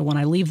keys. And so when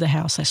I leave the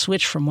house, I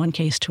switch from one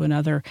case to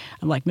another.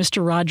 I'm like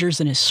Mr.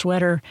 Rogers in his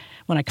sweater.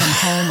 When I come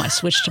home, I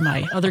switch to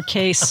my other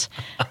case.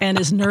 And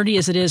as nerdy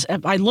as it is,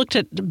 I looked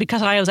at,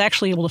 because I was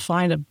actually able to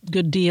find a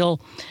good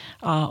deal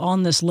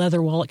on this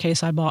leather wallet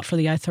case I bought for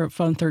the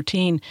iPhone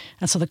 13.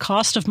 And so the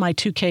cost of my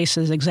 2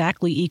 cases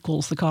exactly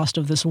equals the cost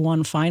of this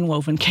one fine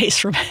woven case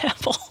from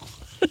Apple.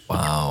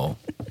 Wow.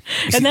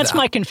 And that's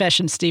my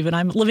confession, Stephen.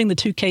 I'm living the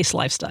 2-case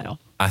lifestyle.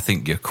 I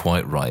think you're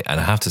quite right. And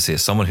I have to say,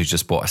 as someone who's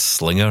just bought a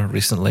slinger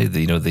recently,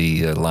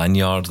 the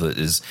lanyard that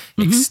is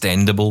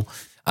extendable,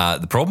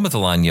 the problem with the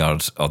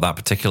lanyard, or that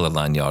particular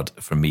lanyard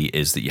for me,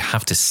 is that you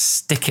have to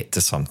stick it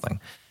to something.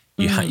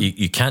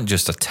 You can't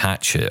just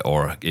attach it,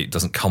 or it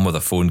doesn't come with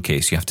a phone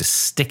case. You have to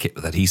stick it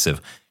with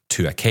adhesive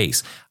to a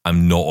case.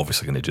 I'm not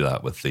obviously going to do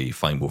that with the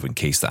fine woven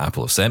case that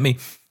Apple have sent me.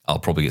 I'll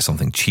probably get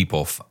something cheap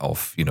off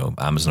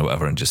Amazon or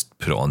whatever and just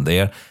put it on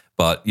there.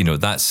 But,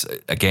 that's,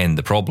 again,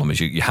 the problem is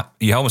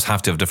you almost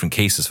have to have different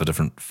cases for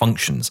different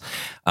functions.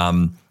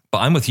 But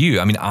I'm with you.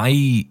 I mean,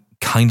 I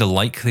kind of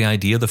like the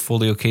idea of the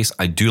folio case.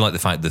 I do like the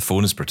fact the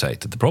phone is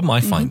protected. The problem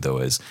I find, though,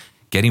 is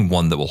getting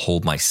one that will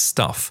hold my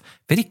stuff.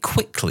 Very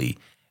quickly,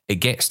 it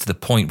gets to the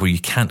point where you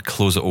can't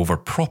close it over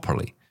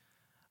properly.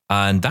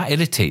 And that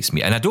irritates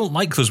me. And I don't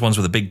like those ones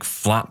with the big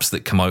flaps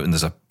that come out and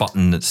there's a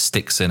button that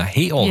sticks in. I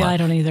hate all that. Yeah, I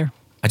don't either.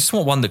 I just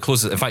want one that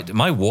closes. In fact,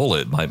 my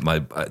wallet,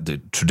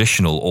 the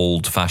traditional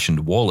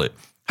old-fashioned wallet,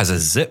 has a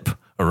zip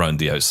around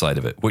the outside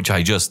of it, which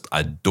I just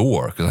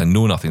adore because I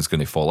know nothing's going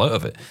to fall out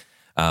of it.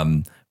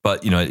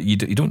 But you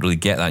don't really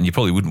get that, and you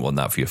probably wouldn't want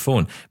that for your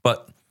phone.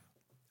 But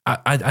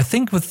I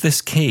think with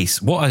this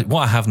case, what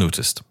I have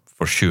noticed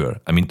for sure,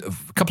 I mean,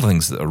 a couple of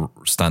things that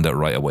stand out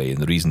right away, and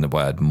the reason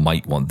why I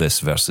might want this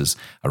versus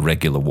a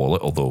regular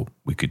wallet, although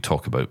we could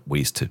talk about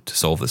ways to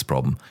solve this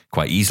problem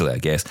quite easily, I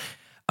guess.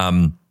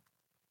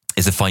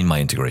 Is the Find My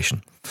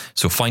integration.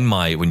 So Find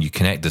My, when you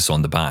connect this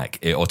on the back,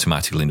 it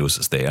automatically knows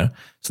it's there.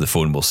 So the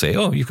phone will say,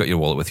 oh, you've got your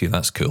wallet with you,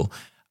 that's cool.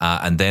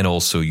 And then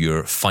also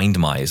your Find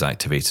My is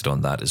activated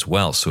on that as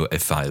well. So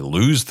if I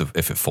lose,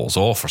 if it falls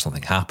off or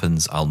something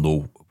happens, I'll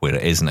know where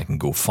it is and I can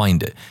go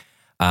find it.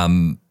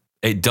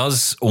 It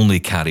does only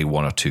carry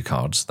 1 or 2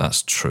 cards,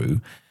 that's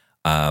true.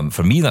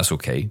 For me, that's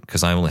okay,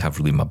 because I only have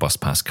really my bus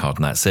pass card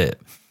and that's it.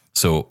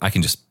 So I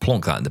can just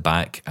plonk that in the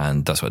back,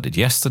 and that's what I did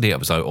yesterday. I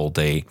was out all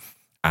day.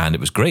 And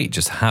it was great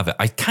just to have it.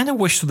 I kind of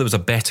wish that there was a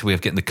better way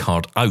of getting the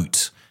card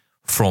out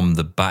from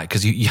the back,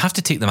 because you have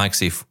to take the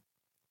MagSafe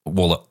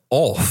wallet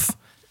off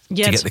to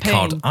get the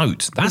card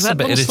out. That's a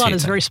bit irritating. That little slot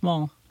is very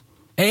small.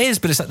 It is,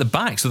 but it's at the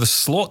back. So the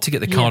slot to get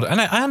the card,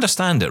 and I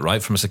understand it,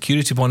 right? From a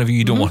security point of view,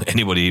 you don't want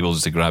anybody able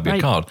to grab your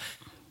card.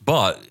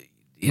 But,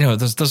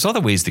 there's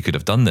other ways they could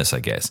have done this, I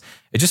guess.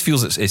 It just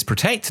feels it's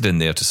protected in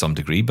there to some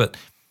degree, but,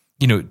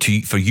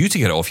 for you to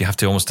get it off, you have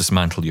to almost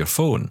dismantle your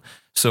phone.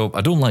 So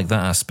I don't like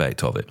that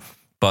aspect of it.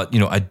 But,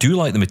 I do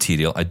like the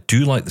material. I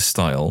do like the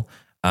style.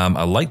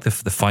 I like the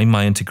Find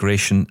My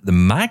integration. The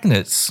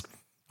magnets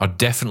are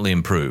definitely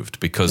improved,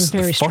 because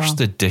the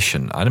first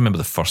edition, I remember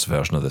the first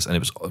version of this, and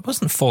it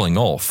wasn't falling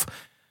off,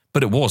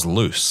 but it was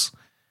loose.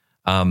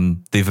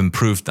 They've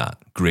improved that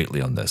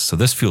greatly on this. So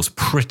this feels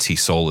pretty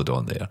solid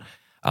on there.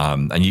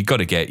 And you've got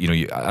to get,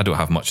 I don't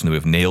have much in the way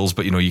of nails,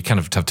 but, you kind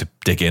of have to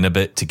dig in a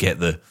bit to get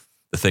the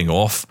thing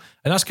off.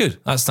 And that's good.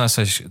 That's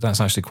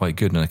actually quite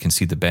good, and I can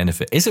see the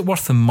benefit. Is it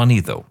worth the money,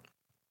 though?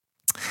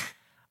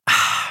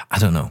 I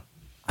don't know.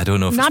 I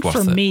don't know if not it's worth it.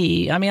 Not for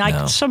me. I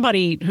mean,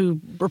 somebody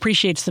who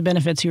appreciates the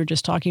benefits you were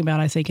just talking about,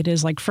 I think it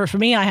is. Like for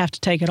me, I have to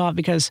take it off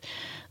because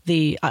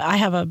I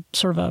have a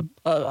sort of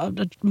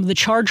the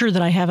charger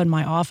that I have in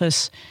my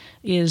office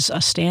is a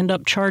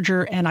stand-up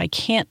charger, and I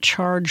can't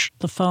charge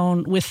the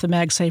phone with the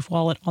MagSafe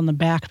wallet on the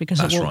back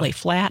because it won't lay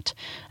flat.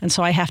 And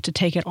so I have to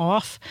take it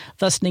off,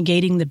 thus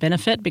negating the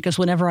benefit, because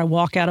whenever I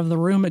walk out of the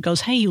room, it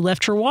goes, hey, you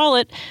left your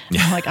wallet.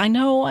 Yeah. I'm like, I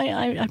know,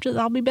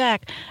 I'll be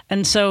back.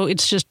 And so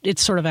it's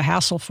sort of a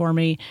hassle for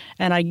me.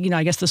 And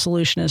I guess the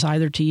solution is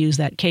either to use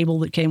that cable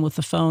that came with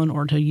the phone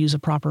or to use a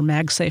proper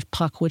MagSafe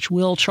puck, which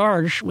will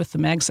charge with the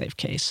MagSafe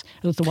case,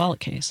 with the wallet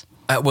case.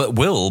 Well, it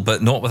will,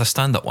 but not with a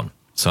stand-up one.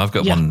 So I've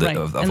got one that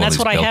I've one of these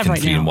Belkin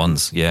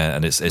 3-in-1s. Yeah,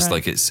 and it's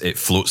like it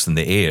floats in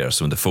the air.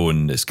 So when the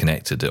phone is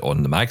connected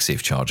on the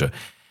MagSafe charger,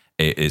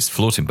 it is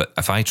floating. But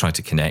if I try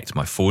to connect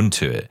my phone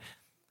to it,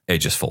 it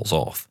just falls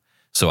off.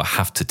 So I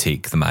have to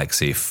take the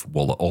MagSafe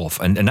wallet off.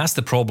 And that's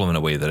the problem in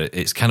a way, that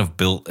it's kind of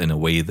built in a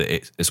way that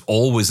it's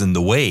always in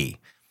the way.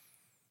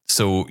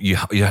 So you're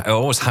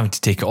always having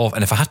to take it off.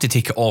 And if I have to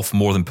take it off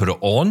more than put it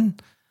on,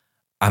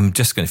 I'm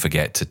just going to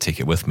forget to take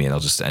it with me, and I'll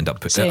just end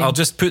up I'll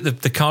just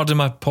put the card in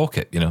my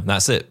pocket.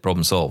 That's it.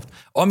 Problem solved.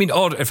 Or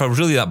if I was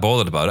really that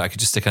bothered about it, I could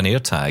just stick an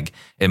AirTag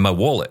in my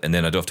wallet, and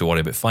then I don't have to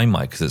worry about Find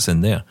My because it's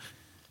in there.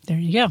 There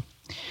you go.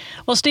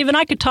 Well, Stephen,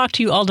 I could talk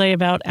to you all day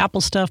about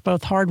Apple stuff,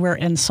 both hardware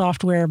and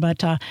software,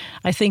 but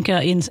I think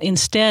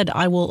instead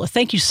I will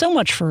thank you so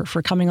much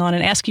for coming on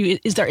and ask you,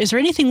 is there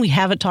anything we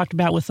haven't talked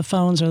about with the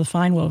phones or the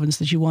Feinwovens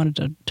that you wanted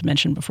to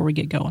mention before we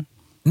get going?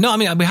 No,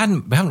 we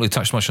haven't really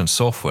touched much on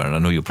software, and I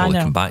know you'll probably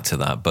come back to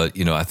that. But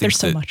I think there's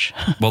so much.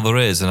 Well, there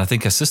is, and I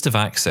think assistive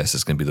access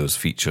is going to be those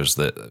features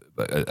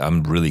that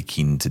I'm really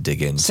keen to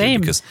dig into.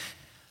 Same. Because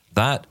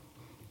that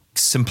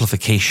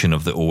simplification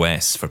of the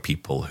OS for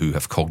people who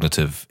have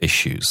cognitive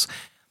issues,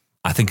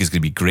 I think is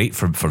going to be great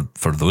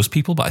for those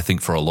people. But I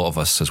think for a lot of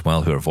us as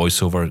well who are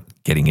voiceover,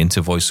 getting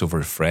into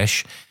voiceover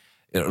fresh,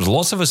 there's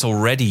lots of us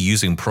already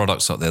using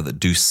products out there that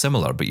do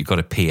similar, but you've got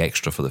to pay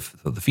extra for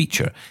the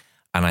feature.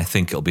 And I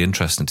think it'll be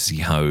interesting to see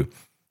how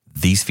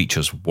these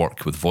features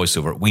work with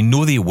VoiceOver. We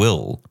know they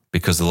will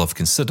because they'll have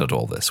considered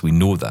all this. We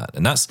know that.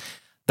 And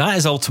that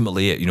is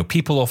ultimately it.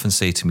 People often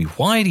say to me,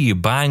 why do you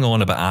bang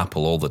on about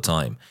Apple all the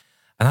time?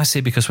 And I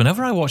say, because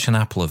whenever I watch an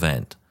Apple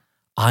event,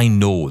 I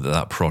know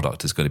that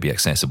product is going to be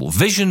accessible.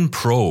 Vision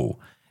Pro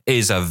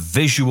is a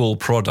visual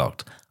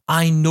product.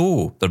 I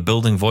know they're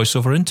building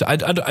VoiceOver into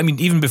it.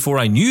 Even before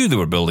I knew they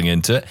were building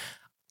into it,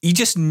 you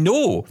just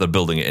know they're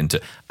building it into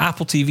it.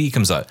 Apple TV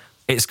comes out.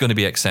 It's going to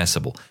be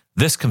accessible.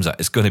 This comes out.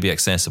 It's going to be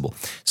accessible.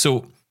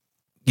 So,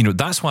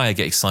 that's why I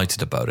get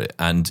excited about it.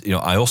 And,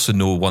 I also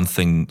know one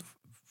thing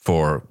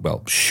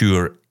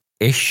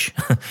sure-ish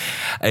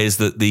is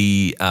that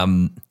the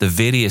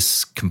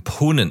various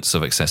components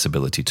of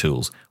accessibility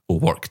tools will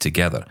work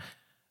together.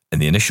 In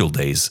the initial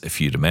days,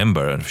 if you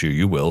remember, and I'm sure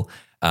you will,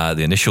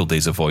 the initial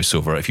days of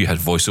VoiceOver, if you had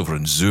VoiceOver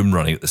and Zoom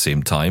running at the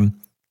same time,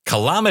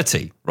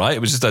 calamity, right? It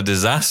was just a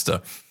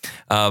disaster.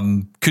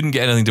 Couldn't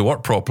get anything to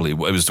work properly. It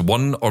was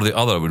one or the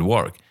other would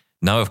work.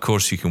 Now, of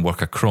course, you can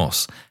work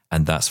across,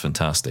 and that's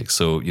fantastic.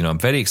 So, I'm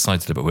very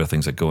excited about where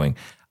things are going.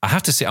 I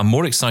have to say, I'm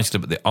more excited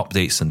about the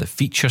updates and the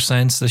feature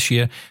sense this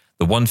year.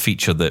 The one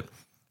feature that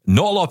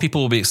not a lot of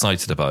people will be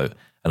excited about,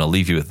 and I'll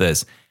leave you with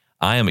this,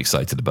 I am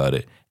excited about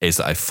it, is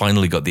that I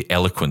finally got the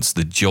Eloquence,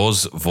 the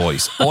JAWS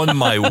voice on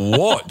my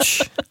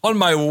watch. On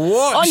my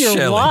watch, on your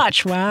Shelley.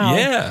 Watch, wow.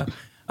 Yeah.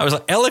 I was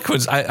like,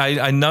 Eloquence.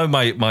 I know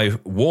my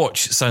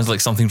watch sounds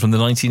like something from the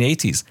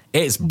 1980s.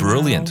 It's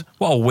brilliant.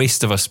 Wow. What a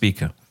waste of a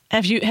speaker.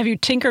 Have you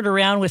tinkered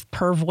around with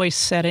per voice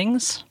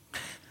settings?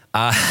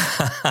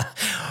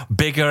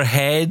 Bigger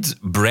head,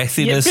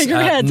 breathiness. Yeah,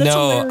 bigger head. That's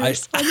no,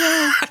 hilarious. I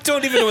know. I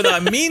don't even know what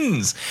that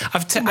means.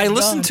 I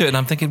listened to it and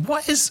I'm thinking,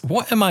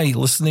 what am I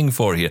listening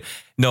for here?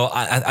 No,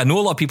 I know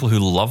a lot of people who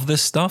love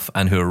this stuff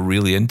and who are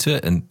really into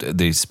it, and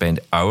they spend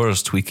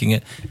hours tweaking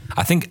it.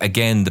 I think,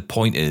 again, the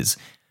point is,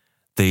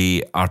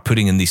 they are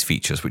putting in these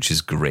features, which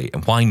is great.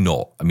 And why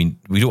not?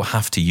 We don't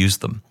have to use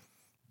them.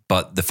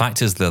 But the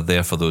fact is they're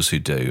there for those who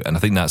do. And I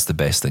think that's the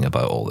best thing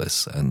about all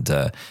this. And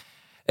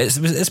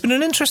it's been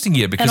an interesting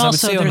year because I would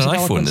say on an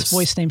iPhone... there's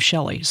voice named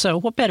Shelley. So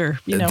what better,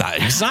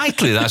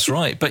 Exactly, that's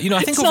right. But, I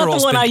think it's overall...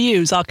 It's not the one I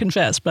use, I'll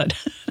confess, but...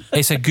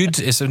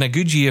 It's been a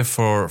good year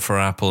for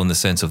Apple in the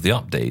sense of the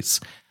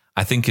updates.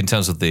 I think in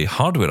terms of the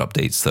hardware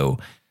updates, though,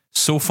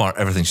 so far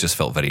everything's just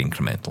felt very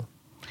incremental.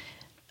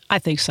 I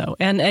think so.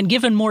 And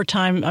given more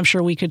time, I'm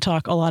sure we could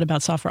talk a lot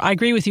about software. I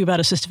agree with you about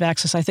assistive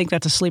access. I think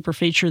that's a sleeper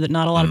feature that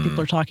not a lot of people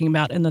are talking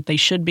about, and that they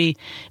should be,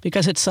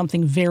 because it's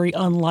something very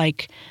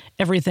unlike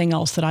everything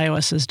else that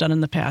iOS has done in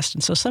the past.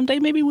 And so someday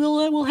maybe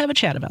we'll have a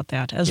chat about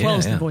that, as well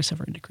as the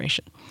voiceover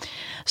integration.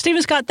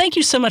 Stephen Scott, thank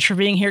you so much for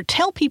being here.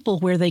 Tell people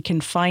where they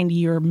can find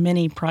your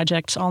many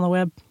projects on the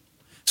web.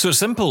 So it's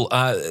simple.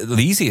 The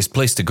easiest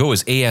place to go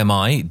is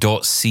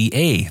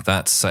ami.ca.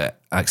 That's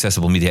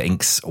Accessible Media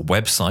Inc.'s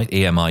website,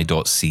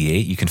 ami.ca.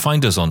 You can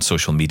find us on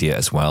social media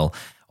as well,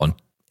 on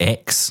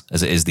X,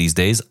 as it is these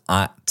days,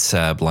 at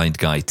Blind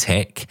Guy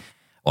Tech,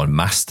 on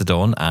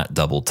Mastodon at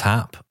Double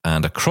Tap,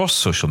 and across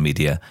social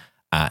media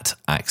at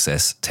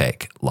Access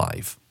Tech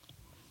Live.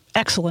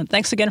 Excellent.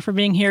 Thanks again for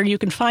being here. You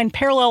can find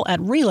Parallel at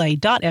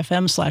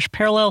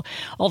relay.fm/parallel.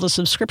 All the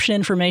subscription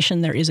information.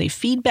 There is a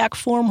feedback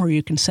form where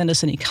you can send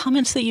us any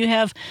comments that you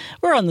have.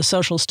 We're on the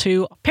socials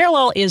too.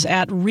 Parallel is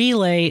at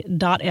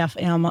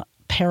relay.fm,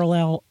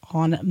 Parallel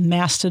on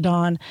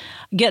Mastodon.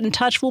 Get in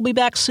touch. We'll be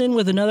back soon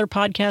with another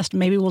podcast.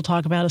 Maybe we'll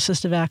talk about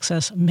assistive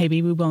access.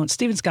 Maybe we won't.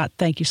 Stephen Scott,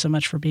 thank you so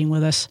much for being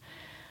with us.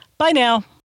 Bye now.